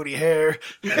of his booty hair.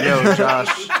 Yo,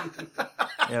 Josh.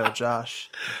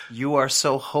 You are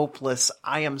so hopeless.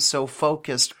 I am so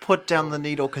focused. Put down the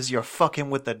needle because you're fucking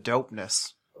with the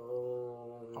dopeness.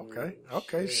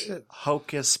 Okay, shit.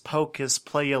 Hocus pocus,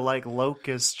 play you like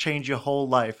locust, change your whole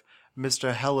life,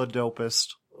 Mr. Hella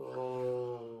Dopest.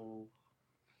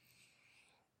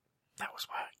 That was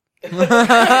whack.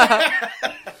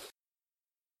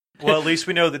 Well, at least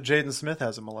we know that Jaden Smith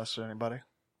hasn't molested anybody.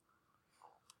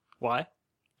 Why?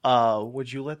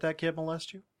 Would you let that kid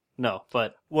molest you? No,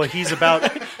 but Well, he's about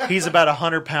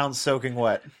 100 pounds soaking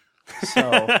wet.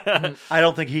 So I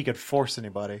don't think he could force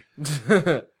anybody.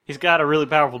 he's got a really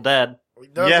powerful dad. He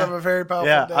does have a very powerful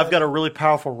dad. I've got a really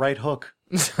powerful right hook.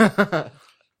 I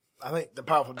think the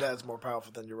powerful dad's more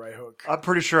powerful than your right hook. I'm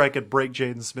pretty sure I could break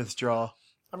Jaden Smith's jaw.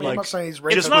 I mean, I'm not saying he's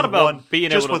raping. It's not about being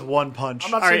able just to... with one punch.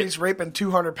 I'm not saying he's raping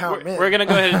 200-pound men. We're gonna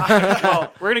go ahead.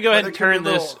 We're gonna go ahead and There could turn be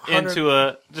a this little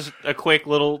into just a quick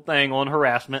little thing on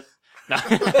harassment.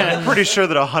 I'm pretty sure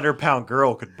that a 100-pound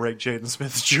girl could break Jaden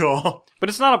Smith's jaw. But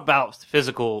it's not about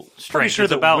physical strength. Pretty sure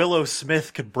it's that about Willow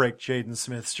Smith could break Jaden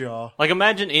Smith's jaw. like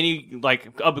imagine any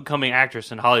like up and coming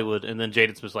actress in Hollywood, and then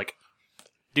Jaden Smith's like,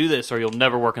 "Do this, or you'll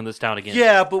never work in this town again."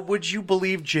 Yeah, but would you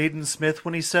believe Jaden Smith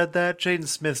when he said that? Jaden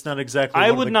Smith's not exactly I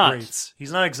one would of the not. greats.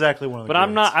 He's not exactly one of the But greats.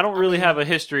 I'm not. I don't really have a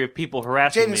history of people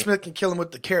harassing Jaden me. Smith can kill him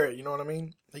with the carrot, you know what I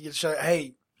mean? He can say,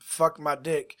 hey, fuck my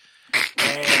dick.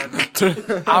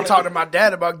 And I'll talk to my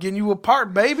dad about getting you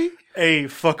apart, baby. Hey,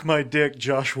 fuck my dick,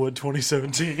 Josh Wood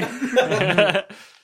 2017.